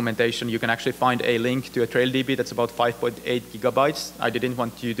and documentation, you can actually find a link to a TrailDB that's about 5.8 gigabytes. I didn't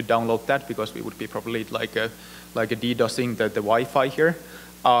want you to download that because we would be probably like a DDoSing the Wi-Fi here.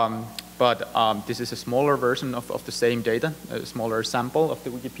 But this is a smaller version of the same data, a smaller sample of the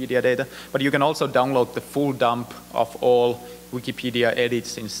Wikipedia data. But you can also download the full dump of all Wikipedia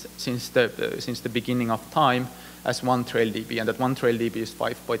edits since the beginning of time as one TrailDB, and that one TrailDB is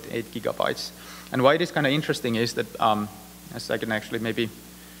 5.8 gigabytes. And why it is kind of interesting is that, as I can actually maybe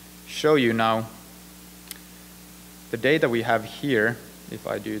show you now, the data we have here, if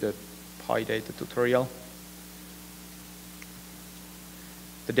I do the PyData tutorial,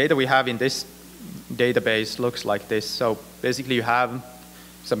 the data we have in this database looks like this. So basically you have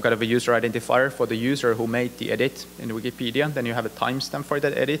some kind of a user identifier for the user who made the edit in Wikipedia. Then you have a timestamp for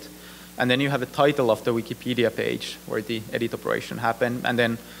that edit. And then you have a title of the Wikipedia page where the edit operation happened. And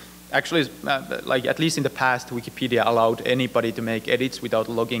then actually, like at least in the past, Wikipedia allowed anybody to make edits without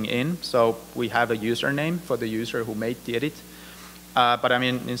logging in. So we have a username for the user who made the edit. But I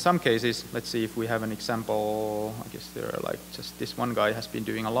mean, in some cases, let's see if we have an example. I guess there are like just this one guy has been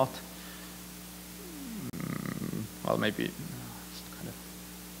doing a lot. Well, maybe kind of,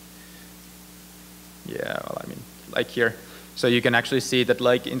 yeah, well, I mean, like here. So you can actually see that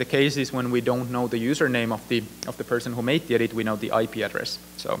like in the cases when we don't know the username of the person who made the edit, we know the IP address.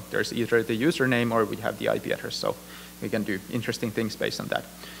 So there's either the username or we have the IP address. So we can do interesting things based on that.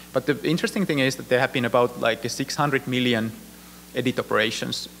 But the interesting thing is that there have been about like 600 million edit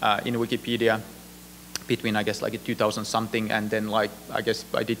operations in Wikipedia between, I guess, like 2000 something, and then like, I guess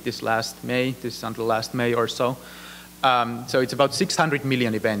I did this last May, this until last May or so. So it's about 600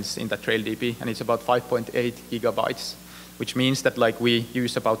 million events in that TrailDB, and it's about 5.8 gigabytes, which means that like we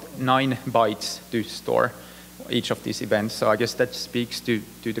use about 9 bytes to store each of these events. So I guess that speaks to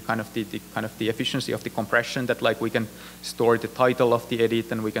the kind of the efficiency of the compression, that like we can store the title of the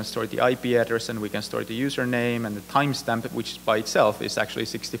edit, and we can store the IP address, and we can store the username and the timestamp, which by itself is actually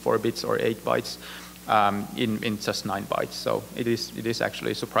 64 bits or 8 bytes in just 9 bytes. So it is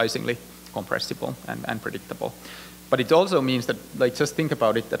actually surprisingly compressible and predictable. But it also means that, like, just think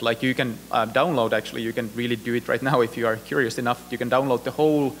about it, that like you can download, actually, you can really do it right now if you are curious enough. You can download the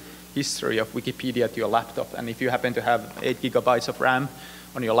whole history of Wikipedia to your laptop. And if you happen to have 8 gigabytes of RAM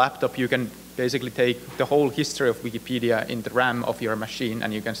on your laptop, you can basically take the whole history of Wikipedia in the RAM of your machine,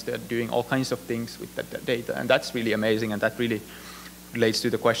 and you can start doing all kinds of things with that data. And that's really amazing, and that really relates to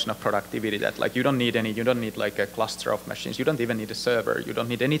the question of productivity, that like you don't need like a cluster of machines. You don't even need a server. You don't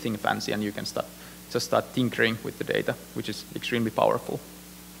need anything fancy, and you can just start tinkering with the data, which is extremely powerful.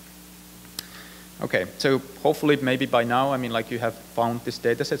 Okay, so hopefully maybe by now, I mean, like you have found this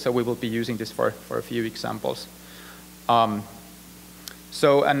data set, so we will be using this for a few examples.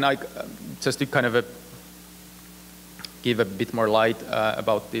 So, and like, just to kind of give a bit more light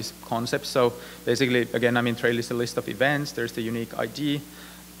about these concepts. So basically, again, I mean, trail is a list of events. There's the unique ID.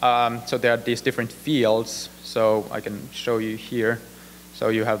 So there are these different fields. So I can show you here. So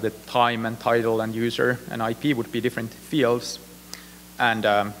you have the time and title and user and IP would be different fields. And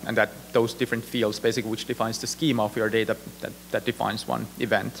that those different fields, basically, which defines the schema of your data, that defines one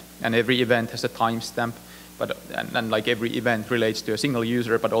event. And every event has a timestamp, and like every event relates to a single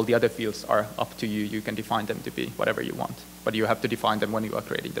user, but all the other fields are up to you. You can define them to be whatever you want, but you have to define them when you are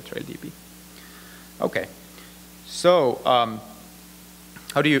creating the TrailDB. Okay, so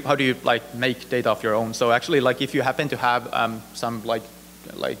how do you like make data of your own? So actually, like if you happen to have some like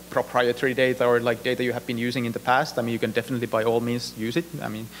proprietary data or like data you have been using in the past, I mean, you can definitely by all means use it. I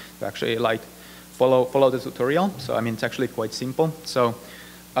mean, to actually like follow the tutorial. So I mean, it's actually quite simple. So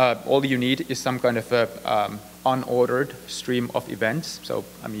all you need is some kind of a unordered stream of events. So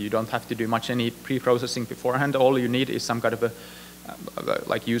I mean, you don't have to do any pre-processing beforehand. All you need is some kind of a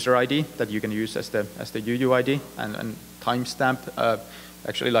like user ID that you can use as the UUID and timestamp.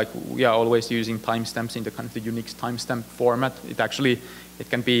 Actually, like we are always using timestamps in the kind of the Unix timestamp format. It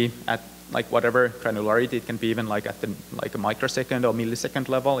can be at like whatever granularity. It can be even like at the like a microsecond or millisecond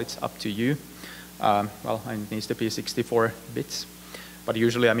level. It's up to you. Well, it needs to be 64 bits. But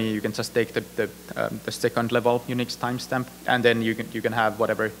usually, I mean, you can just take the second level Unix timestamp, and then you can have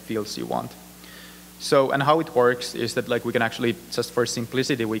whatever fields you want. So, and how it works is that like we can actually, just for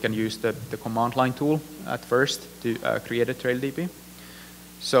simplicity, we can use the command line tool at first to create a TrailDB.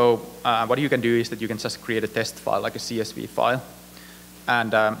 So what you can do is that you can just create a test file, like a CSV file.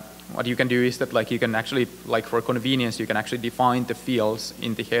 And what you can do is that like you can actually, like for convenience, you can actually define the fields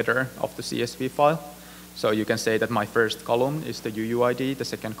in the header of the CSV file. So you can say that my first column is the UUID, the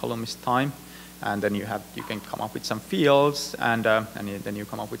second column is time, and then you can come up with some fields, and then you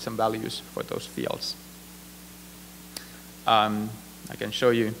come up with some values for those fields. I can show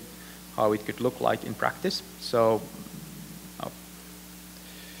you how it could look like in practice. So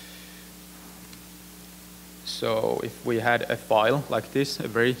if we had a file like this, a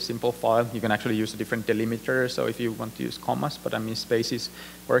very simple file, you can actually use a different delimiter. So if you want to use commas, but I mean spaces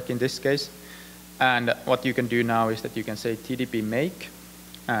work in this case. And what you can do now is that you can say TDB make,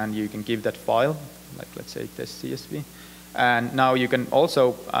 and you can give that file, like let's say test CSV. And now you can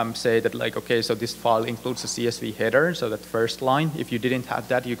also say that like, okay, so this file includes a CSV header, so that first line. If you didn't have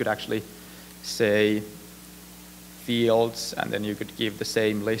that, you could actually say fields, and then you could give the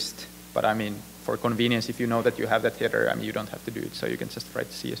same list. But I mean, for convenience, if you know that you have that header, I mean, you don't have to do it. So you can just write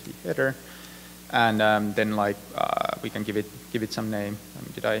CSV header, and then like we can give it some name.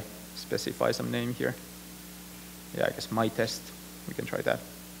 Did I specify some name here? Yeah, I guess my test. We can try that.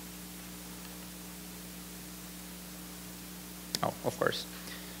 Oh, of course.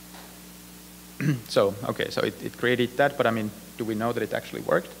 So, okay, so it created that, but I mean, do we know that it actually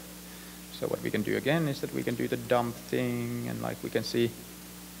worked? So what we can do again is that we can do the dump thing, and like we can see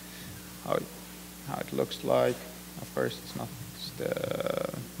how it looks like. Of course, it's not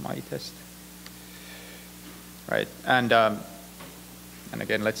my test, right? And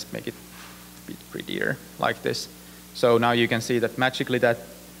again, let's make it a bit prettier like this. So now you can see that magically that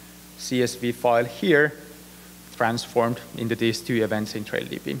CSV file here transformed into these two events in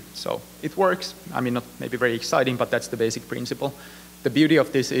TrailDB. So it works. I mean, not maybe very exciting, but that's the basic principle. The beauty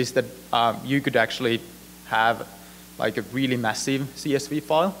of this is that you could actually have like a really massive CSV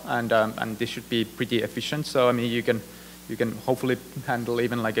file, and this should be pretty efficient. So I mean, you can hopefully handle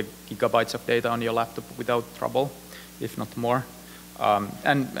even like gigabytes of data on your laptop without trouble, if not more.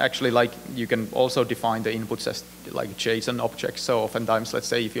 And actually, like, you can also define the inputs as like JSON objects. So oftentimes, let's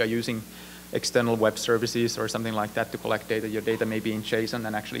say if you are using external web services or something like that to collect data, your data may be in JSON,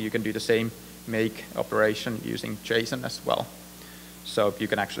 and actually you can do the same make operation using JSON as well. So you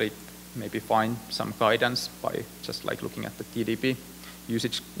can actually maybe find some guidance by just like looking at the TDP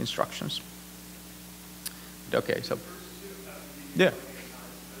usage instructions. Okay, so yeah.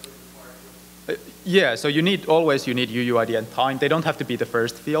 Yeah, so you need UUID and time. They don't have to be the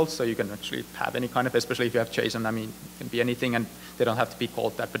first field, so you can actually have any kind of, especially if you have JSON, I mean, it can be anything, and they don't have to be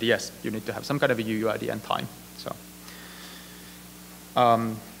called that, but yes, you need to have some kind of a UUID and time. So,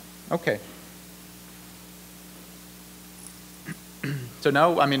 okay. So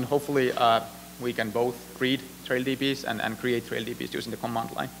now, I mean, hopefully we can both read TrailDBs and create TrailDBs using the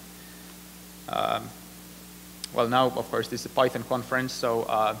command line. Well, now, of course, this is a Python conference, so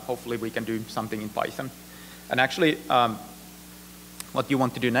hopefully we can do something in Python. And actually, what you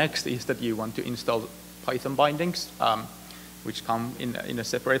want to do next is that you want to install Python bindings, which come in a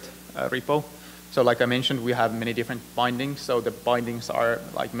separate repo. So like I mentioned, we have many different bindings, so the bindings are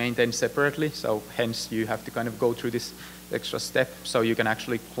like maintained separately, so hence you have to kind of go through this extra step. So you can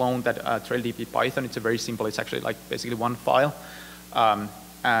actually clone that TrailDB Python. It's a very simple, it's actually like basically one file.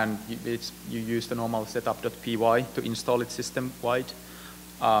 And you use the normal setup.py to install it system-wide.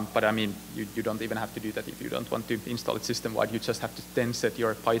 But I mean, you don't even have to do that if you don't want to install it system-wide. You just have to then set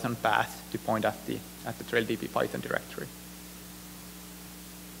your Python path to point at the TrailDB Python directory.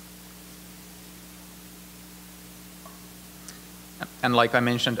 And like I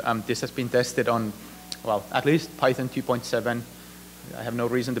mentioned, this has been tested on, well, at least Python 2.7. I have no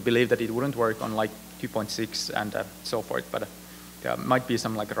reason to believe that it wouldn't work on like 2.6 and so forth. But there might be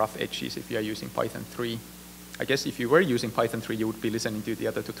some like rough edges if you are using Python 3. I guess if you were using Python 3, you would be listening to the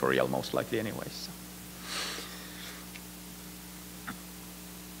other tutorial most likely anyways.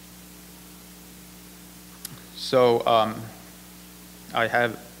 So I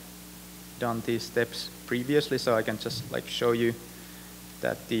have done these steps previously, so I can just like show you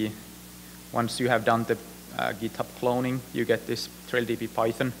that once you have done the GitHub cloning, you get this TrailDB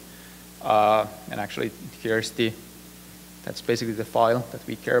Python, and actually here's that's basically the file that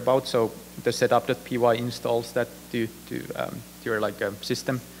we care about. So the setup.py installs that to your like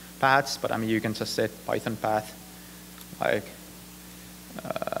system paths, but I mean you can just set Python path like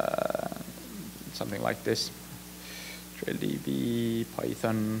something like this: TrailDB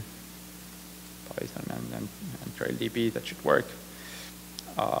Python and TrailDB. That should work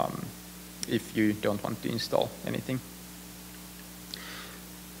if you don't want to install anything.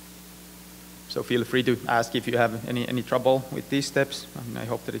 So feel free to ask if you have any trouble with these steps. I mean, I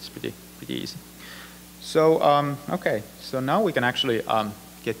hope that it's pretty easy. So okay, so now we can actually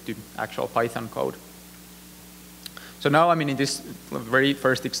get to actual Python code. So now, I mean, in this very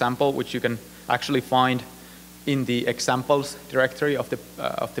first example, which you can actually find in the examples directory of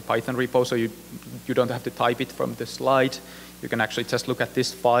the Python repo, so you don't have to type it from the slide. You can actually just look at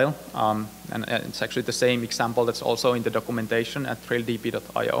this file, and it's actually the same example that's also in the documentation at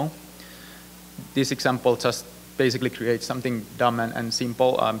traildb.io. This example just basically creates something dumb and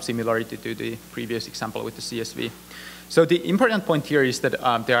simple, similar to the previous example with the CSV. So the important point here is that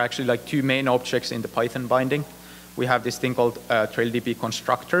there are actually like two main objects in the Python binding. We have this thing called TrailDB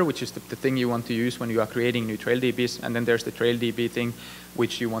constructor, which is the thing you want to use when you are creating new TrailDBs, and then there's the TrailDB thing,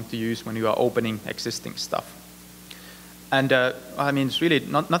 which you want to use when you are opening existing stuff. And I mean, it's really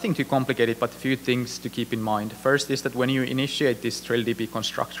nothing too complicated, but a few things to keep in mind. First is that when you initiate this TrailDB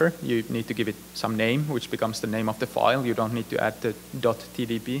constructor, you need to give it some name, which becomes the name of the file. You don't need to add the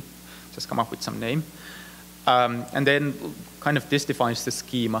 .tdb, just come up with some name. And then kind of this defines the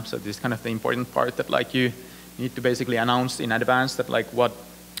schema. So this is kind of the important part, that like you need to basically announce in advance that like what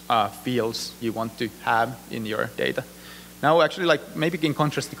fields you want to have in your data. Now, actually, like maybe in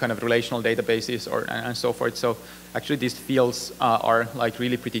contrast to kind of relational databases and so forth, so actually these fields are like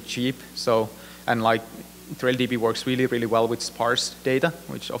really pretty cheap. So And like TrailDB works really, really well with sparse data,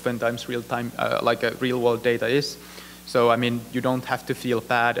 which oftentimes real-time, like real-world data is. So I mean, you don't have to feel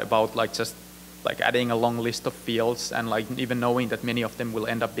bad about like just like adding a long list of fields and like even knowing that many of them will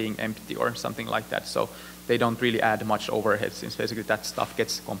end up being empty or something like that. So they don't really add much overhead since basically that stuff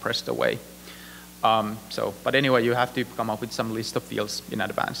gets compressed away. But anyway, you have to come up with some list of fields in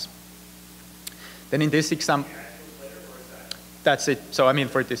advance. Then in this example, that's it. So I mean,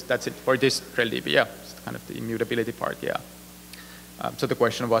 for this, that's it for this TrailDB. Yeah, it's kind of the immutability part. Yeah. So the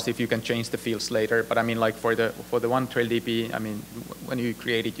question was if you can change the fields later, but I mean, like for the one TrailDB, I mean, when you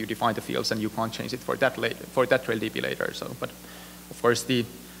create it, you define the fields, and you can't change it for that TrailDB later. So, but of course, the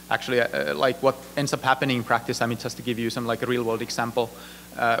actually like what ends up happening in practice. I mean, just to give you some like a real world example,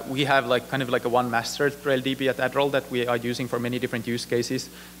 we have like kind of like a one master TrailDB at Adroll that we are using for many different use cases,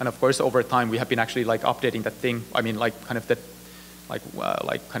 and of course, over time, we have been actually like updating that thing. I mean, like kind of that.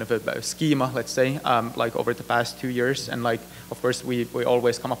 Like kind of a schema, let's say, like over the past 2 years. And like, of course, we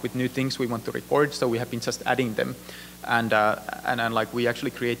always come up with new things we want to record, so we have been just adding them. And then like we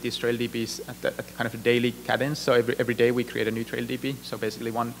actually create these TrailDBs at kind of a daily cadence. So every day we create a new TrailDB. So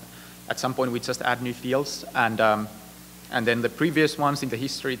basically at some point we just add new fields. And then the previous ones in the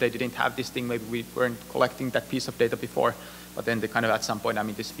history, they didn't have this thing. Maybe we weren't collecting that piece of data before. But then they kind of at some point, I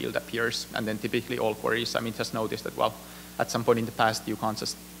mean, this field appears. And then typically all queries, I mean, just notice that, well, at some point in the past, you can't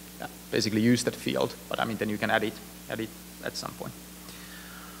just basically use that field, but I mean, then you can add it at some point.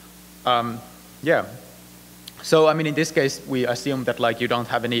 Yeah. So I mean, in this case, we assume that like you don't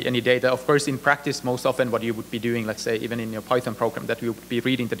have any data. Of course, in practice, most often what you would be doing, let's say, even in your Python program, that you would be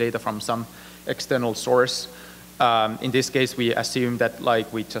reading the data from some external source. In this case, we assume that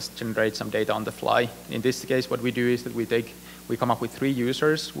like we just generate some data on the fly. In this case, what we do is that we come up with 3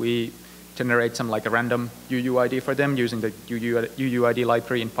 users. We generate some like a random UUID for them using the UUID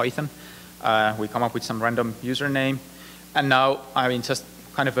library in Python. We come up with some random username. And now, I mean, just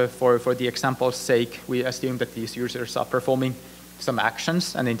kind of for the example's sake, we assume that these users are performing some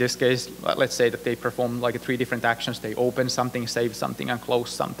actions. And in this case, let's say that they perform like 3 different actions. They open something, save something, and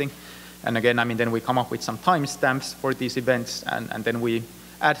close something. And again, I mean, then we come up with some timestamps for these events, and then we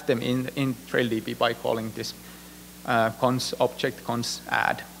add them in TrailDB by calling this cons object cons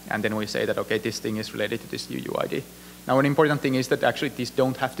add. And then we say that, okay, this thing is related to this UUID. Now, an important thing is that actually these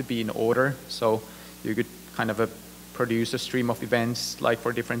don't have to be in order. So you could kind of produce a stream of events like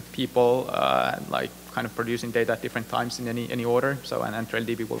for different people, like kind of producing data at different times in any order. So, and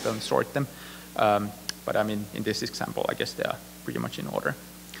TrailDB will go and sort them. But I mean, in this example, I guess they are pretty much in order.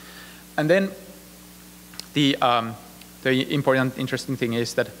 And then the important, interesting thing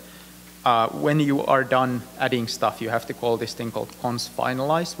is that when you are done adding stuff, you have to call this thing called cons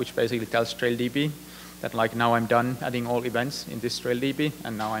finalize, which basically tells TrailDB that like now I'm done adding all events in this TrailDB,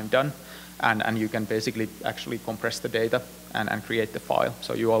 and now I'm done. And you can basically actually compress the data and create the file.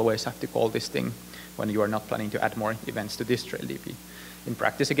 So you always have to call this thing when you are not planning to add more events to this TrailDB. In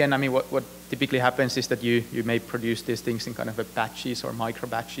practice, again, I mean, what typically happens is that you may produce these things in kind of a batches or micro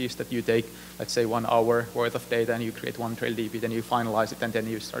batches that you take, let's say, 1 hour worth of data and you create one TrailDB, then you finalize it and then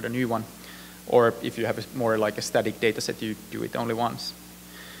you start a new one. Or if you have more like a static data set, you do it only once.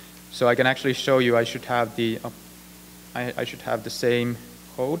 So I can actually show you, I should have the same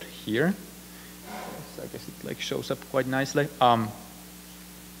code here. So I guess it like shows up quite nicely. And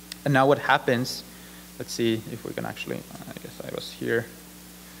now what happens, let's see if we can actually, I guess I was here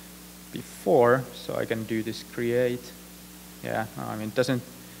before, so I can do this create. Yeah, I mean, it doesn't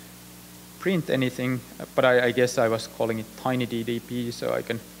print anything, but I guess I was calling it tinyDDP, so I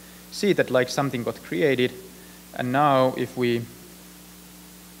can see that like something got created. And now if we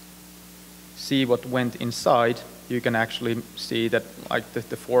see what went inside, you can actually see that like the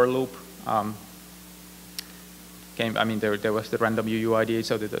for loop came, I mean, there was the random UUID,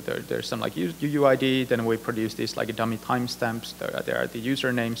 so there's some like UUID, then we produce these like dummy timestamps, there are the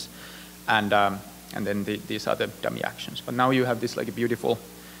usernames, and then these are the dummy actions. But now you have this like a beautiful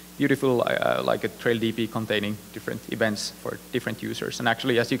like a TrailDB containing different events for different users. And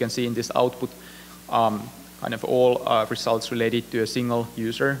actually, as you can see in this output, kind of all results related to a single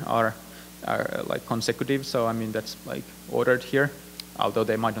user are like consecutive. So I mean, that's like ordered here, although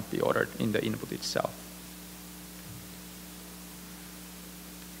they might not be ordered in the input itself.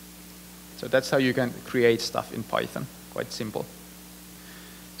 So that's how you can create stuff in Python, quite simple.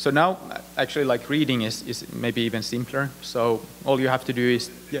 So now, actually, like reading is maybe even simpler. So all you have to do is,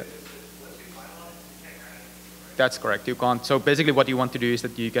 yeah. That's correct. You can't. So basically, what you want to do is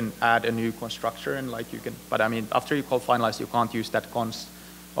that you can add a new constructor, and like you can. But I mean, after you call finalize, you can't use that cons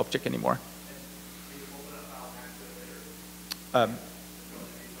object anymore.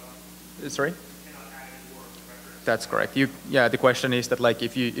 Sorry. That's correct. Yeah, the question is that like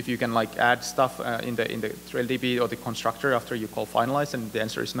if you can like add stuff in the TrailDB or the constructor after you call finalize, and the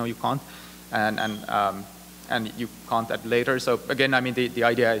answer is no, you can't, and you can't add later. So again, I mean the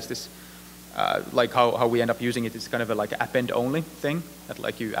idea is this, like how we end up using it is kind of a like append only thing, that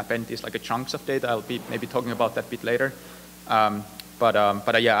like you append these like chunks of data. I'll be maybe talking about that a bit later.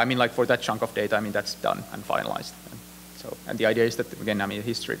 But yeah, I mean like for that chunk of data, I mean that's done and finalized. So, and the idea is that again, I mean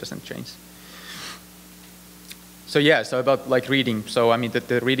history doesn't change. So yeah, so about like reading. So I mean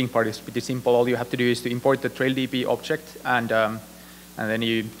the reading part is pretty simple. All you have to do is to import the TrailDB object, and then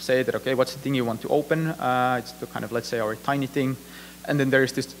you say that, okay, what's the thing you want to open? It's the kind of, let's say, our tiny thing. And then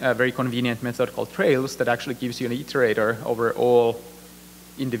there's this very convenient method called trails that actually gives you an iterator over all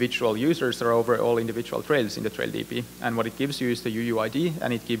individual users or over all individual trails in the TrailDB. And what it gives you is the UUID,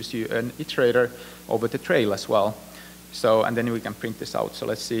 and it gives you an iterator over the trail as well. So, and then we can print this out. So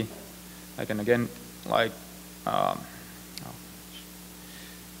let's see. I can again, like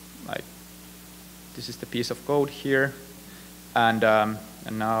this is the piece of code here, and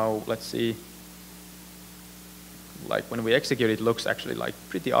now let's see. Like when we execute, it looks actually like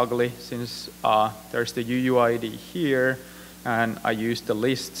pretty ugly, since there's the UUID here, and I used the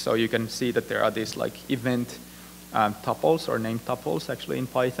list, so you can see that there are these like event tuples or name tuples actually in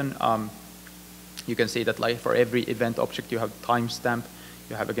Python. You can see that like for every event object you have timestamp,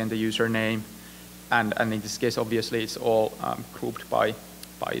 you have again the username, and in this case obviously it's all grouped by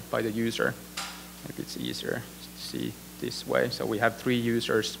the user. Maybe it's easier to see this way. So we have 3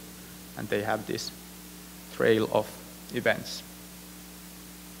 users, and they have this trail of events.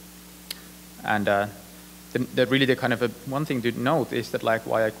 And really the kind of one thing to note is that like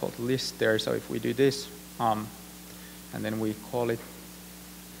why I called list there. So if we do this, and then we call it,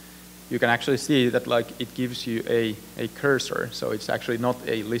 you can actually see that like it gives you a cursor. So it's actually not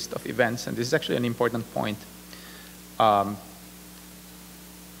a list of events, and this is actually an important point.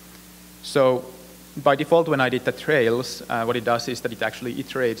 So by default, when I did the trails, what it does is that it actually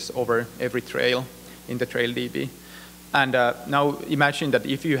iterates over every trail in the TrailDB. And now imagine that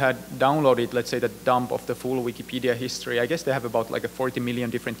if you had downloaded, let's say, the dump of the full Wikipedia history, I guess they have about like 40 million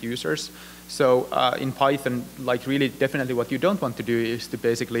different users. So in Python, like really definitely what you don't want to do is to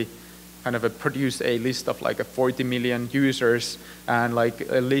basically kind of produce a list of like 40 million users and like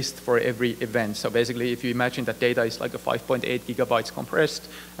a list for every event. So basically, if you imagine that data is like a 5.8 gigabytes compressed,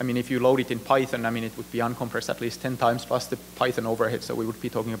 I mean, if you load it in Python, I mean, it would be uncompressed at least 10 times plus the Python overhead. So we would be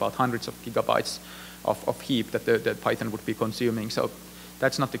talking about hundreds of gigabytes of heap that Python would be consuming. So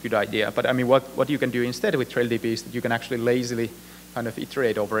that's not a good idea. But I mean, what you can do instead with TrailDB is that you can actually lazily kind of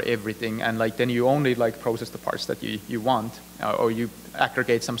iterate over everything, and like then you only like process the parts that you want, or you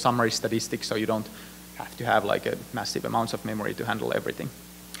aggregate some summary statistics, so you don't have to have like a massive amounts of memory to handle everything.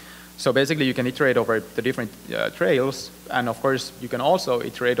 So basically you can iterate over the different trails, and of course you can also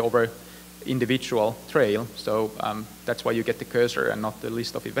iterate over individual trail. So that's why you get the cursor and not the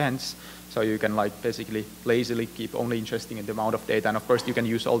list of events. So you can like basically lazily keep only interesting in the amount of data, and of course you can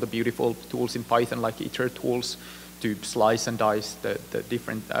use all the beautiful tools in Python like iter tools to slice and dice the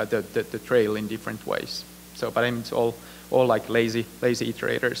different the trail in different ways. So, but I mean, it's all like lazy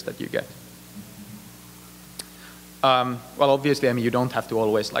iterators that you get. Well, obviously, I mean, you don't have to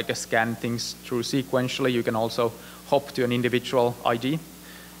always like scan things through sequentially. You can also hop to an individual ID,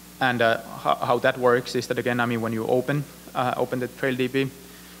 and how that works is that again, I mean, when you open the TrailDB,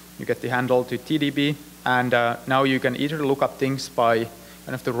 you get the handle to TDB, and now you can either look up things by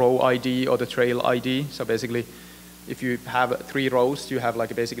kind of the row ID or the trail ID. So basically, if you have 3 rows, you have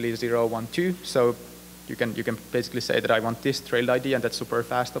like basically 0, 1, 2. So you can basically say that I want this trail ID, and that's super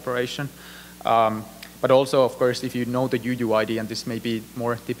fast operation. But also, of course, if you know the UUID, and this may be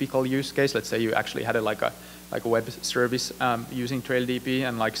more typical use case, let's say you actually had like a web service using TrailDB,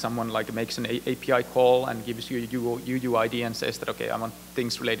 and like someone like makes an API call and gives you a UUID and says that, okay, I want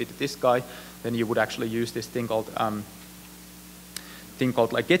things related to this guy, then you would actually use this thing called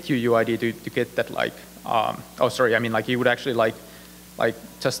like get UUID to get that like oh sorry, I mean like you would actually like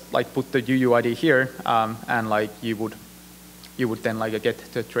just like put the UUID here, and like you would then like get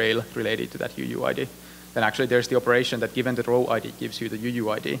the trail related to that UUID. Then actually there's the operation that given the row ID gives you the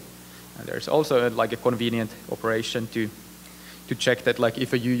UUID. And there's also like a convenient operation to check that like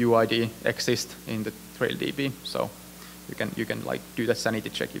if a UUID exists in the TrailDB. So you can like do that sanity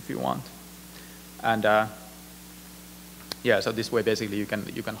check if you want. And yeah, so this way basically you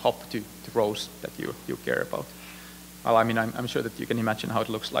can hop to rows that you care about. Well, I mean, I'm sure that you can imagine how it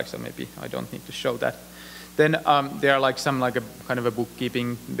looks like, so maybe I don't need to show that. Then there are like some like a kind of a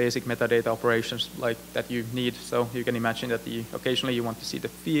bookkeeping basic metadata operations like that you need. So you can imagine that occasionally you want to see the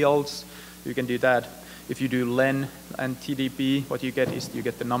fields. You can do that. If you do len and TDB, what you get is you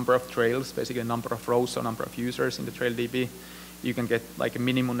get the number of trails, basically the number of rows or number of users in the TrailDB. You can get like a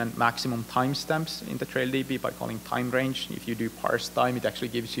minimum and maximum timestamps in the TrailDB by calling time range. If you do parse time, it actually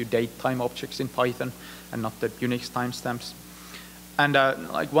gives you date time objects in Python and not the Unix timestamps. And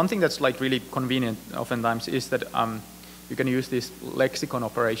like one thing that's like really convenient oftentimes is that you can use these lexicon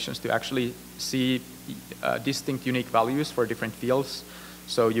operations to actually see distinct unique values for different fields.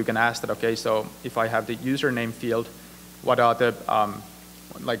 So you can ask that, okay, so if I have the username field, what are the,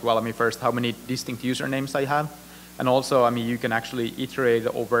 first, how many distinct usernames I have? And also, you can actually iterate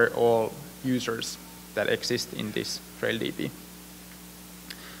over all users that exist in this TrailDB.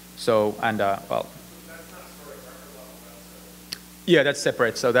 So, and, well. That's not storing record level, that's yeah, that's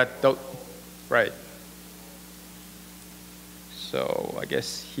separate, so that, right. So I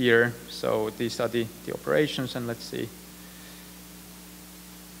guess here, so these are the operations, and let's see.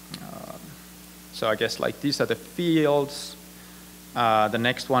 So I guess like these are the fields. The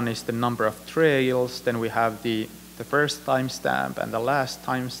next one is the number of trails. Then we have the first timestamp and the last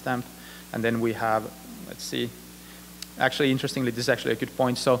timestamp. And then we have, let's see. Actually, interestingly, this is actually a good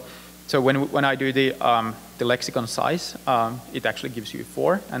point. So when I do the lexicon size, it actually gives you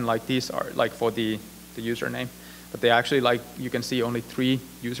 4. And like these are like for the username. But they actually like, you can see only 3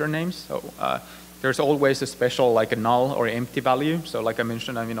 usernames. So there's always a special like a null or empty value. So like I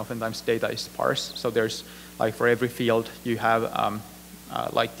mentioned, oftentimes data is sparse. So there's like for every field you have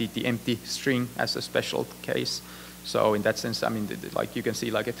like the empty string as a special case. So in that sense, like you can see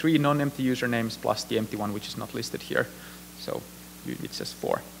like a 3 non-empty usernames plus the empty one which is not listed here. So it says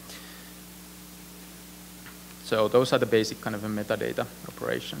 4. So those are the basic kind of metadata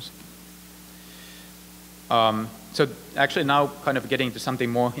operations. So actually now kind of getting to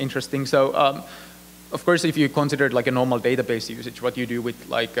something more interesting. So of course, if you consider like a normal database usage, what you do with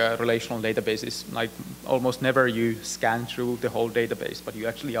like relational databases, like almost never you scan through the whole database, but you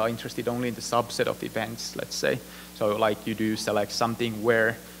actually are interested only in the subset of events, let's say. So like you do select something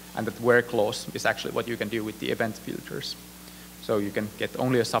where, and that where clause is actually what you can do with the event filters. So you can get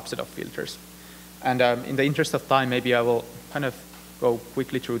only a subset of filters. And in the interest of time, maybe I will kind of go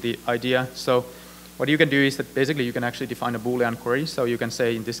quickly through the idea. So what you can do is that basically you can actually define a Boolean query. So you can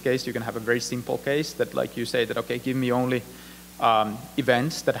say, in this case, you can have a very simple case that like you say that, okay, give me only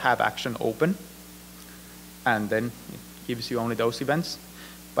events that have action open. And then it gives you only those events.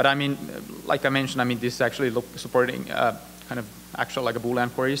 But like I mentioned, this is actually supporting kind of actual like a Boolean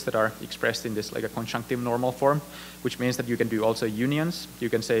queries that are expressed in this like a conjunctive normal form, which means that you can do also unions. You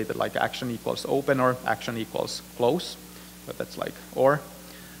can say that like action equals open or action equals close. But that's like or.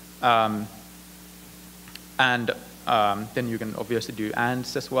 And then you can obviously do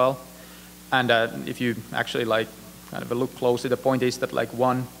ands as well. And if you actually like kind of look closely, the point is that like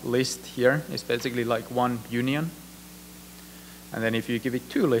one list here is basically like one union. And then if you give it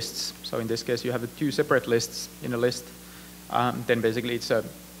 2 lists, so in this case you have 2 separate lists in a list, then basically it's a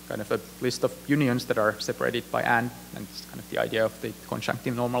kind of a list of unions that are separated by and it's kind of the idea of the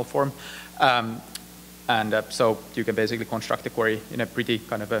conjunctive normal form. So you can basically construct a query in a pretty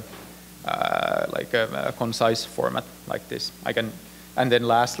kind of a like a concise format like this. And then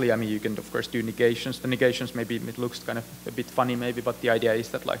lastly, you can of course do negations. The negations maybe it looks kind of a bit funny maybe, but the idea is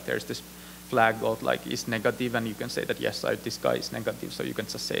that like there's this flag called like is negative, and you can say that yes, this guy is negative, so you can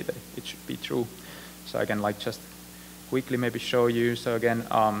just say that it should be true. So I can like just quickly maybe show you. So again,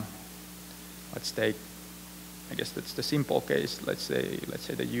 let's take, I guess that's the simple case. Let's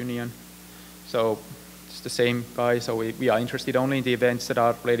say the union. So it's the same guy, so we are interested only in the events that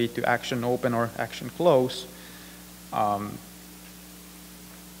are related to action open or action close. And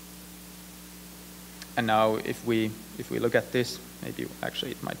now if we look at this, maybe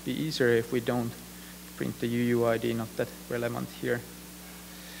actually it might be easier if we don't print the UUID, not that relevant here.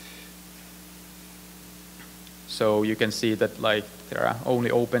 So you can see that like there are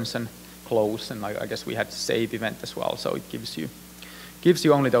only opens and close, and like I guess we had save event as well, so it gives you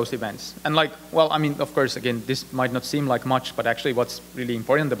only those events. And like, well, of course, again, this might not seem like much, but actually what's really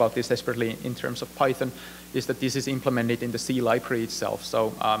important about this, especially in terms of Python, is that this is implemented in the C library itself.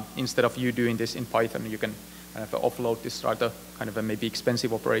 So instead of you doing this in Python, you can kind of offload this rather kind of a maybe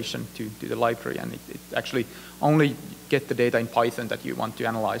expensive operation to the library, and it actually only get the data in Python that you want to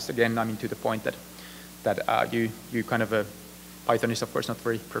analyze. Again, to the point that you kind of, Python is of course not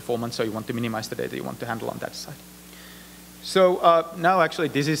very performant, so you want to minimize the data you want to handle on that side. So now actually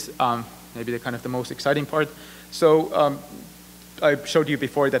this is maybe the kind of the most exciting part. So I showed you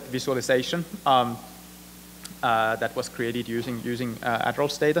before that visualization that was created using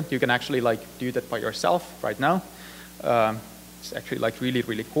Adrol's data. You can actually like do that by yourself right now. It's actually like really,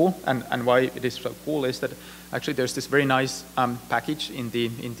 really cool. And why it is so cool is that actually there's this very nice package in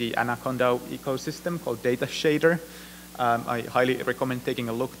the Anaconda ecosystem called Data Shader. I highly recommend taking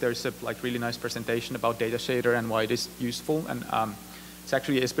a look. There's a like really nice presentation about Data Shader and why it is useful. And it's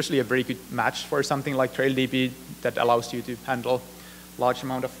actually especially a very good match for something like TrailDB that allows you to handle large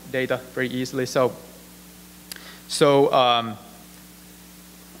amount of data very easily. So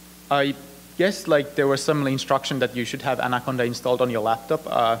I guess like there was some instruction that you should have Anaconda installed on your laptop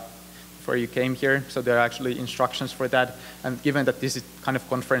before you came here. So there are actually instructions for that. And given that this is kind of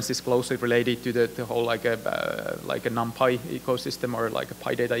conference is closely related to the whole like a NumPy ecosystem or like a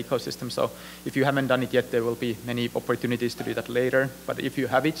PyData ecosystem. So if you haven't done it yet, there will be many opportunities to do that later. But if you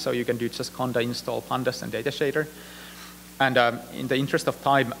have it, so you can do just conda install pandas and Data Shader. And in the interest of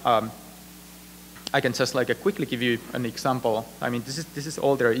time, I can just like quickly give you an example. I mean, this is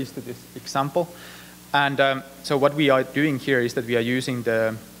all there is to this example. And so what we are doing here is that we are using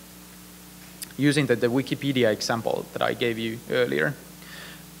the Wikipedia example that I gave you earlier.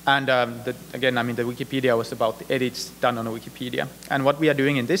 And again, I mean, the Wikipedia was about the edits done on Wikipedia. And what we are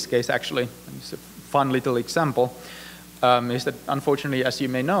doing in this case, actually, it's a fun little example, is that unfortunately, as you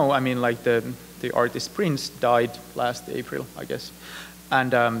may know, I mean, like the artist Prince died last April, I guess.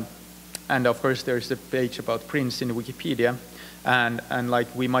 And of course, there's a page about Prince in Wikipedia. And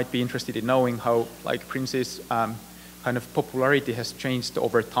like we might be interested in knowing how like Prince's kind of popularity has changed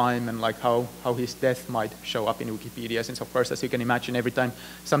over time and like how his death might show up in Wikipedia. Since of course, as you can imagine, every time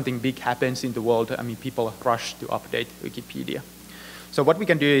something big happens in the world, I mean, people rush to update Wikipedia. So what we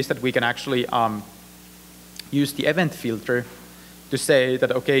can do is that we can actually use the event filter to say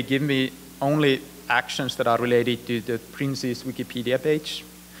that, okay, give me only actions that are related to the Prince's Wikipedia page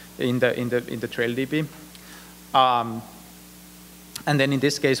in the TrailDB. And then in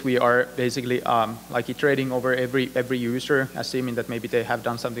this case, we are basically like iterating over every user, assuming that maybe they have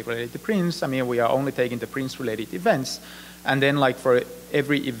done something related to Prince. I mean, we are only taking the Prince-related events. And then like for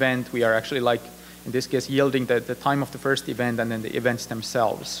every event, we are actually like, in this case, yielding the time of the first event and then the events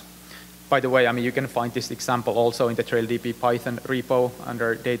themselves. By the way, I mean, you can find this example also in the TrailDB Python repo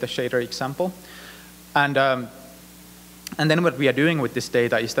under Data Shader example. And then what we are doing with this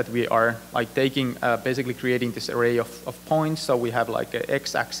data is that we are like taking, basically creating this array of points. So we have like a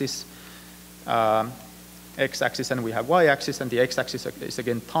x-axis and we have y-axis, and the x-axis is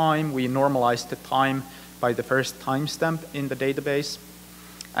again time. We normalize the time by the first timestamp in the database.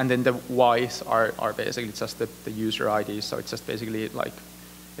 And then the y's are basically just the user ID. So it's just basically like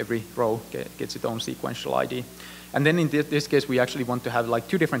every row gets its own sequential ID. And then in this case, we actually want to have like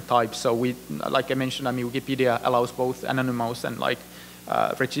two different types. So we, like I mentioned, I mean, Wikipedia allows both anonymous and like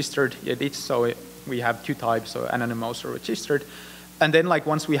registered edits. So we have two types, so anonymous or registered. And then like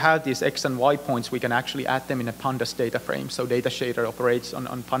once we have these x and y points, we can actually add them in a pandas data frame. So Data Shader operates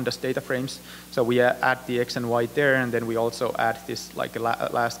on pandas data frames. So we add the x and y there, and then we also add this like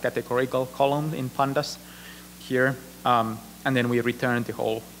last categorical column in pandas here. And then we return the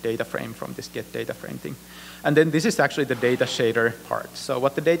whole data frame from this get data frame thing. And then this is actually the Data Shader part. So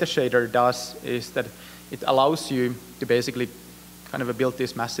what the Data Shader does is that it allows you to basically kind of build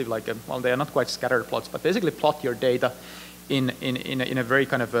this massive, like, well, they are not quite scatter plots, but basically plot your data in a very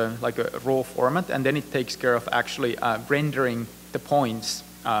kind of like a raw format. And then it takes care of actually rendering the points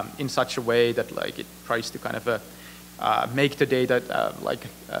in such a way that like it tries to kind of make the data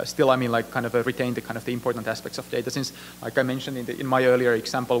still, I mean, like kind of retain the kind of the important aspects of data. Since, like I mentioned in my earlier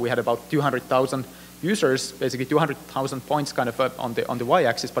example, we had about 200,000 users, basically 200,000 points kind of on the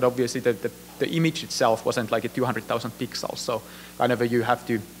y-axis, but obviously the image itself wasn't like a 200,000 pixels. So kind of you have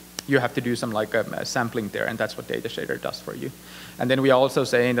to do some like sampling there, and that's what Data Shader does for you. And then we are also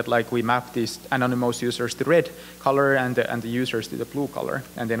saying that like we map these anonymous users to red color and the users to the blue color,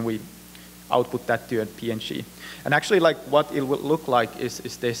 and then we output that to a PNG. And actually, like what it will look like is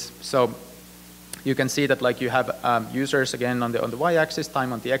this. So you can see that like you have users again on the y-axis,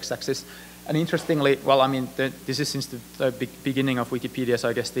 time on the x-axis. And interestingly, well, I mean, this is since the beginning of Wikipedia, so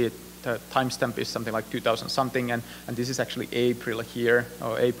I guess the timestamp is something like 2000 something, and this is actually April here,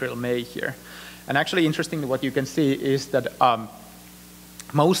 or April, May here. And actually, interestingly, what you can see is that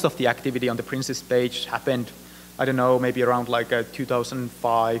most of the activity on the Prince's page happened, I don't know, maybe around like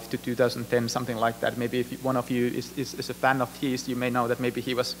 2005 to 2010, something like that. Maybe if one of you is a fan of his, you may know that maybe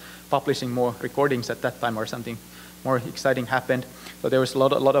he was publishing more recordings at that time or something more exciting happened. So there was a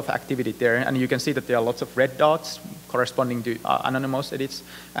lot of activity there, and you can see that there are lots of red dots corresponding to anonymous edits,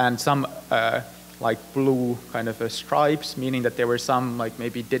 and some like blue kind of stripes, meaning that there were some like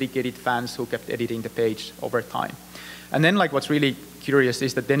maybe dedicated fans who kept editing the page over time. And then like what's really curious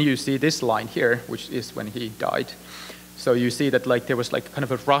is that then you see this line here, which is when he died. So you see that like there was like kind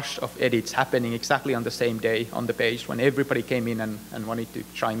of a rush of edits happening exactly on the same day on the page when everybody came in and wanted to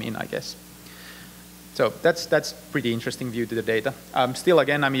chime in, I guess. So that's pretty interesting view to the data. Still,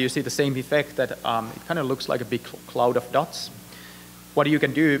 again, I mean, you see the same effect that it kind of looks like a big cloud of dots. What you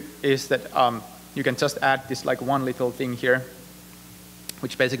can do is that you can just add this like one little thing here,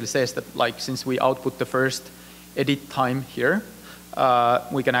 which basically says that like since we output the first edit time here,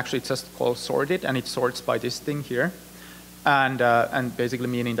 we can actually just call sort it, and it sorts by this thing here. And basically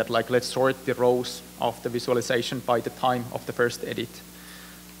meaning that like let's sort the rows of the visualization by the time of the first edit.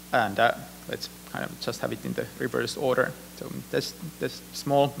 And let's kind of just have it in the reverse order. So there's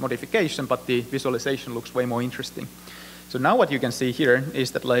small modification, but the visualization looks way more interesting. So now what you can see here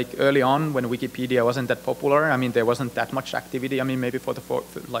is that like early on when Wikipedia wasn't that popular, I mean there wasn't that much activity. I mean maybe for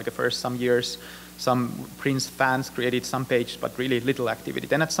the first some years, some Prince fans created some page, but really little activity.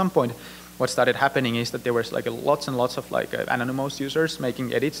 Then at some point what started happening is that there was like lots and lots of like anonymous users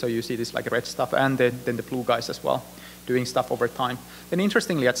making edits. So you see this like red stuff, and then the blue guys as well doing stuff over time. Then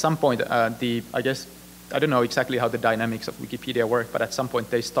interestingly, at some point, I guess, I don't know exactly how the dynamics of Wikipedia work, but at some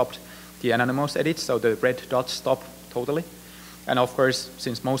point they stopped the anonymous edits, so the red dots stopped totally. And of course,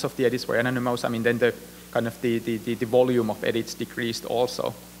 since most of the edits were anonymous, I mean, then the kind of the volume of edits decreased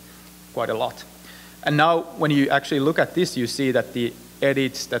also quite a lot. And now when you actually look at this, you see that the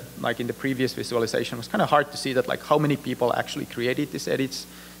edits that like in the previous visualization was kind of hard to see that like how many people actually created these edits.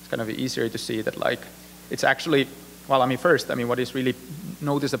 It's kind of easier to see that like it's actually, well, I mean, first, I mean, what is really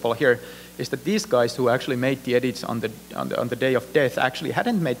noticeable here is that these guys who actually made the edits on the day of death actually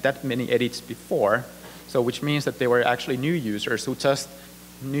hadn't made that many edits before. So which means that they were actually new users who just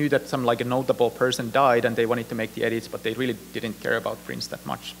knew that some like a notable person died and they wanted to make the edits, but they really didn't care about Prince that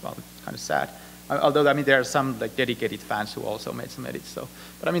much. Well, it's kind of sad. Although, I mean, there are some like dedicated fans who also made some edits. So,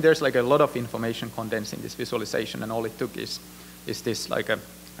 but I mean, there's like a lot of information condensed in this visualization, and all it took is this like a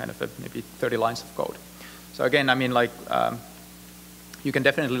kind of maybe 30 lines of code. So again, I mean, like you can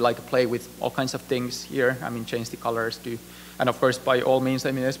definitely like play with all kinds of things here. I mean, change the colors to, and of course, by all means,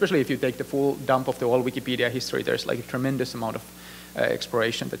 I mean, especially if you take the full dump of the whole Wikipedia history, there's like a tremendous amount of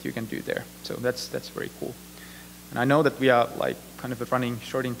exploration that you can do there. So that's very cool. And I know that we are like kind of running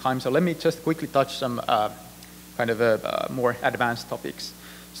short in time, so let me just quickly touch some kind of more advanced topics.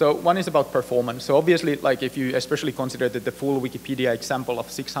 So one is about performance. So obviously, like if you especially consider that the full Wikipedia example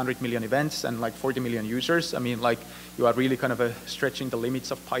of 600 million events and like 40 million users, I mean, like you are really kind of stretching the limits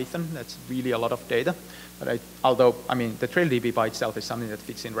of Python. That's really a lot of data. But although, I mean, the TrailDB by itself is something that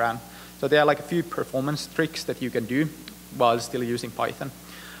fits in RAM. So there are like a few performance tricks that you can do while still using Python.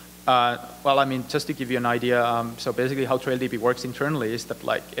 Well, I mean, just to give you an idea, so basically how TrailDB works internally is that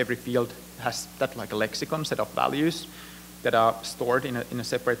like every field has that like a lexicon set of values that are stored in a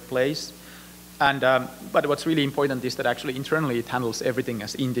separate place. And, but what's really important is that actually internally it handles everything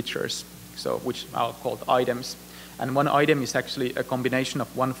as integers, so which are called items. And one item is actually a combination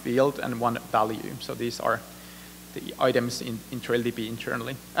of one field and one value. So these are the items in TrailDB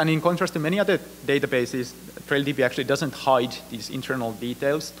internally. And in contrast to many other databases, TrailDB actually doesn't hide these internal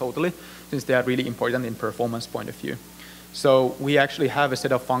details totally, since they are really important in performance point of view. So we actually have a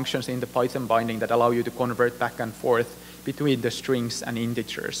set of functions in the Python binding that allow you to convert back and forth between the strings and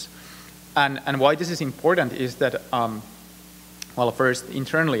integers. And why this is important is that, well, first,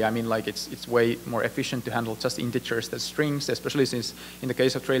 internally, I mean, like it's way more efficient to handle just integers than strings, especially since in the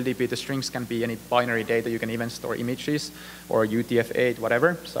case of TrailDB, the strings can be any binary data. You can even store images or UTF-8,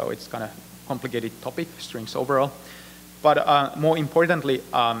 whatever. So it's kind of complicated topic, strings overall. But more importantly,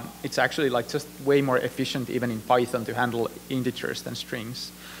 it's actually like just way more efficient even in Python to handle integers than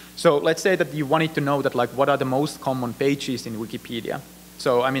strings. So let's say that you wanted to know that like what are the most common pages in Wikipedia.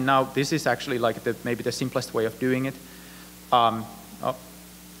 So I mean now this is actually like maybe the simplest way of doing it.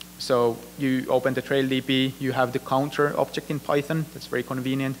 So you open the TrailDB, you have the counter object in Python. That's very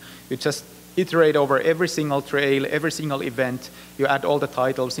convenient. You just iterate over every single trail, every single event. You add all the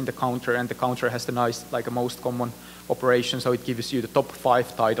titles in the counter, and the counter has the nice like a most common operation. So it gives you the top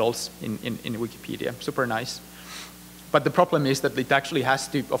 5 titles in Wikipedia. Super nice. But the problem is that it actually has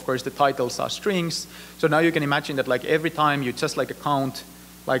to, of course, the titles are strings. So now you can imagine that like every time you just like count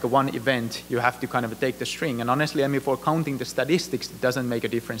like one event, you have to kind of take the string. And honestly, I mean, for counting the statistics, it doesn't make a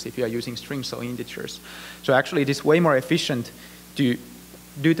difference if you are using strings or integers. So actually, it is way more efficient to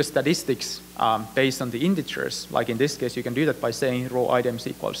do the statistics based on the integers. Like in this case, you can do that by saying row items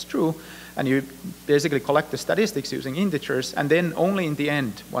equals true. And you basically collect the statistics using integers. And then only in the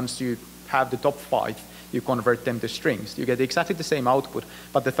end, once you have the top 5, you convert them to strings. You get exactly the same output,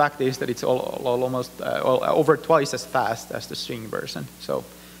 but the fact is that it's almost over twice as fast as the string version. So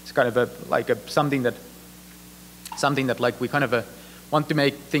it's kind of like something that something that like we kind of want to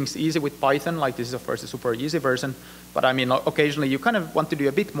make things easy with Python. Like this is of course a super easy version, but I mean occasionally you kind of want to do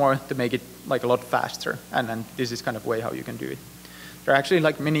a bit more to make it like a lot faster, and this is kind of way how you can do it. There are actually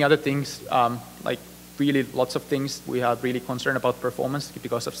like many other things, like really lots of things. We are really concerned about performance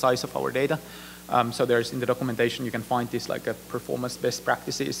because of size of our data. So there's in the documentation you can find this like a performance best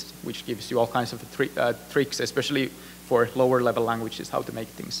practices, which gives you all kinds of tricks, especially for lower level languages, how to make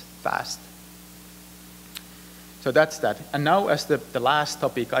things fast. So that's that. And now as the last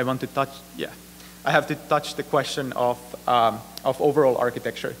topic I want to touch, I have to touch the question of overall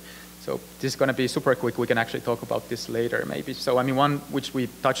architecture. So this is going to be super quick. We can actually talk about this later maybe. So I mean, one which we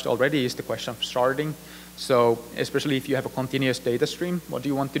touched already is the question of sharding. So especially if you have a continuous data stream, what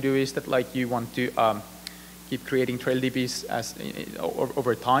you want to do is that like you want to keep creating TrailDBs as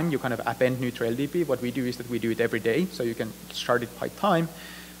over time. You kind of append new TrailDB. What we do is that we do it every day. So you can shard it by time.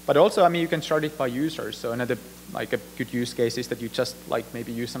 But also, I mean, you can shard it by users. So another like a good use case is that you just like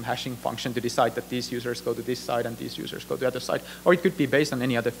maybe use some hashing function to decide that these users go to this side and these users go to the other side. Or it could be based on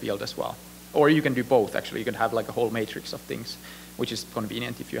any other field as well. Or you can do both, actually. You can have like a whole matrix of things, which is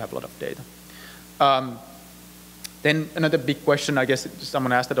convenient if you have a lot of data. Then another big question, I guess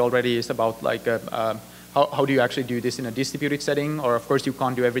someone asked it already, is about like how do you actually do this in a distributed setting? Or of course you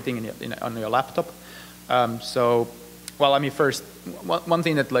can't do everything on your laptop. Well, I mean, first, one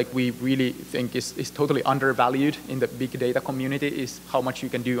thing that like we really think is totally undervalued in the big data community is how much you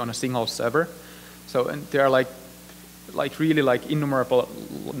can do on a single server. So and there are like really like innumerable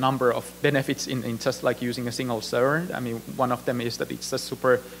number of benefits in just like using a single server. I mean, one of them is that it's just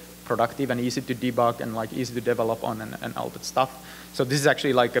super productive and easy to debug and like easy to develop on and all that stuff. So this is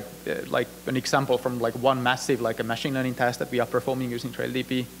actually like an example from like one massive like a machine learning task that we are performing using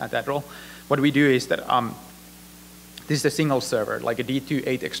TrailDB at Adroll. What we do is that this is a single server, like a D2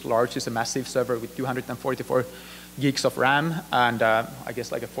 8x large is a massive server with 244 gigs of RAM and I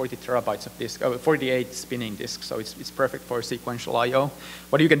guess like a 40 terabytes of disk, 48 spinning disks, so it's perfect for sequential I/O.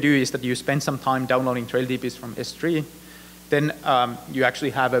 What you can do is that you spend some time downloading TrailDBs from S3, then you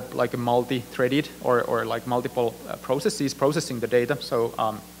actually have like a multi-threaded or like multiple processes processing the data. So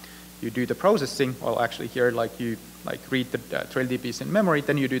you do the processing, well actually here like you like read the TrailDBs in memory,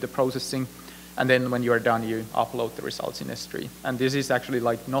 then you do the processing. And then when you are done, you upload the results in S3. And this is actually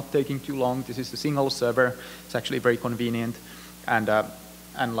like not taking too long. This is a single server. It's actually very convenient. And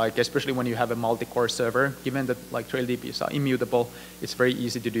like especially when you have a multi-core server, given that like TrailDBs are immutable, it's very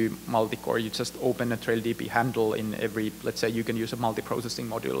easy to do multi-core. You just open a TrailDB handle in every, let's say you can use a multi-processing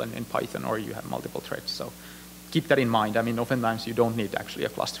module in Python, or you have multiple threads. So keep that in mind. I mean, oftentimes you don't need actually a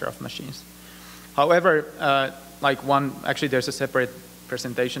cluster of machines. However, actually there's a separate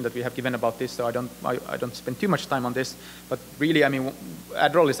presentation that we have given about this, so I don't spend too much time on this. But really, I mean,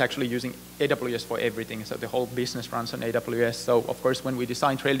 Adroll is actually using AWS for everything, so the whole business runs on AWS. So of course, when we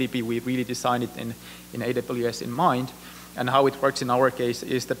designed TrailDB, we really designed it in AWS in mind. And how it works in our case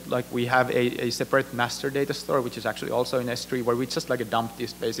is that like we have a separate master data store, which is actually also in S3, where we just like dump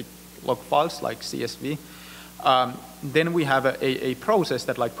these basic log files like CSV. Then we have a process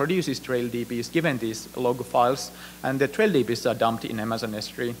that like produces TrailDBs given these log files, and the TrailDBs are dumped in Amazon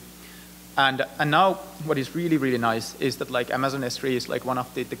S3. And now what is really, really nice is that like Amazon S3 is like one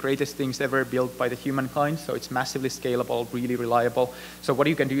of the greatest things ever built by the humankind. So it's massively scalable, really reliable. So what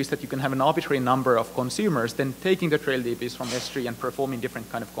you can do is that you can have an arbitrary number of consumers then taking the TrailDBs from S3 and performing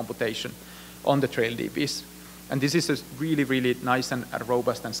different kind of computation on the TrailDBs. And this is a really, really nice and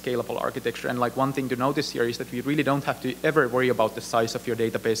robust and scalable architecture. And like one thing to notice here is that we really don't have to ever worry about the size of your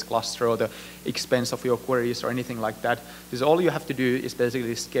database cluster or the expense of your queries or anything like that. Because all you have to do is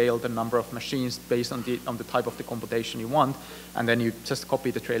basically scale the number of machines based on the type of the computation you want, and then you just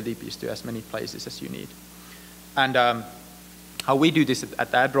copy the TrailDBs to as many places as you need. And how we do this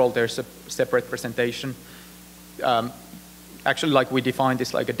at Adroll, there's a separate presentation. Actually, like we defined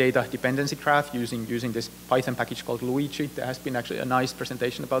this like a data dependency graph using this Python package called Luigi. There has been actually a nice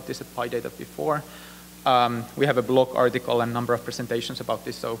presentation about this at PyData before. We have a blog article and a number of presentations about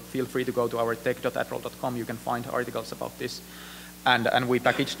this, so feel free to go to our tech.adroll.com. You can find articles about this. And we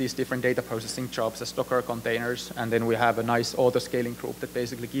package these different data processing jobs as Docker containers, and then we have a nice auto-scaling group that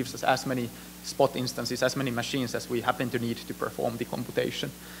basically gives us as many spot instances, as many machines as we happen to need to perform the computation.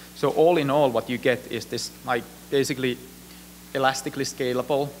 So all in all, what you get is this like basically elastically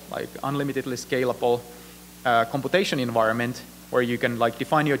scalable, like unlimitedly scalable computation environment where you can like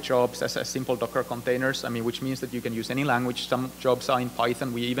define your jobs as simple Docker containers. I mean, which means that you can use any language. Some jobs are in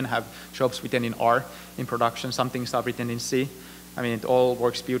Python. We even have jobs written in R in production. Some things are written in C. I mean, it all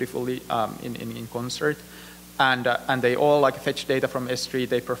works beautifully in concert. and they all like fetch data from S3,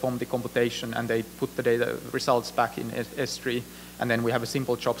 they perform the computation, and they put the data results back in S3, and then we have a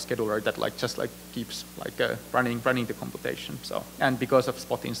simple job scheduler that like just like keeps like running the computation. So, and because of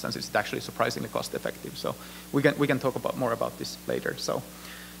Spot instances, it's actually surprisingly cost effective. So we can talk about more about this later. So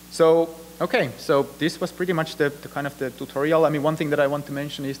okay, so this was pretty much the kind of the tutorial. I mean, one thing that I want to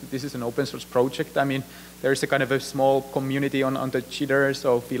mention is that this is an open source project. I mean, there is a kind of a small community on the Jitter,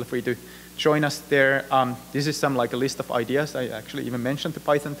 so feel free to join us there. This is some like a list of ideas. I actually even mentioned the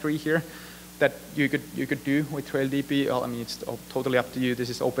Python 3 here that you could do with TrailDB. Well, I mean, it's totally up to you. This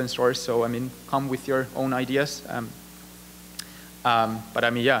is open source, so I mean, come with your own ideas. But I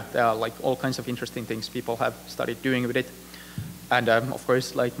mean, yeah, there are like all kinds of interesting things people have started doing with it. And of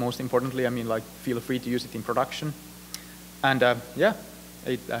course, like most importantly, I mean, like feel free to use it in production. And yeah,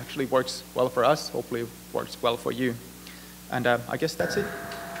 it actually works well for us. Hopefully it works well for you. And I guess that's it.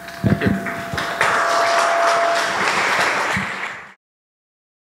 Thank you.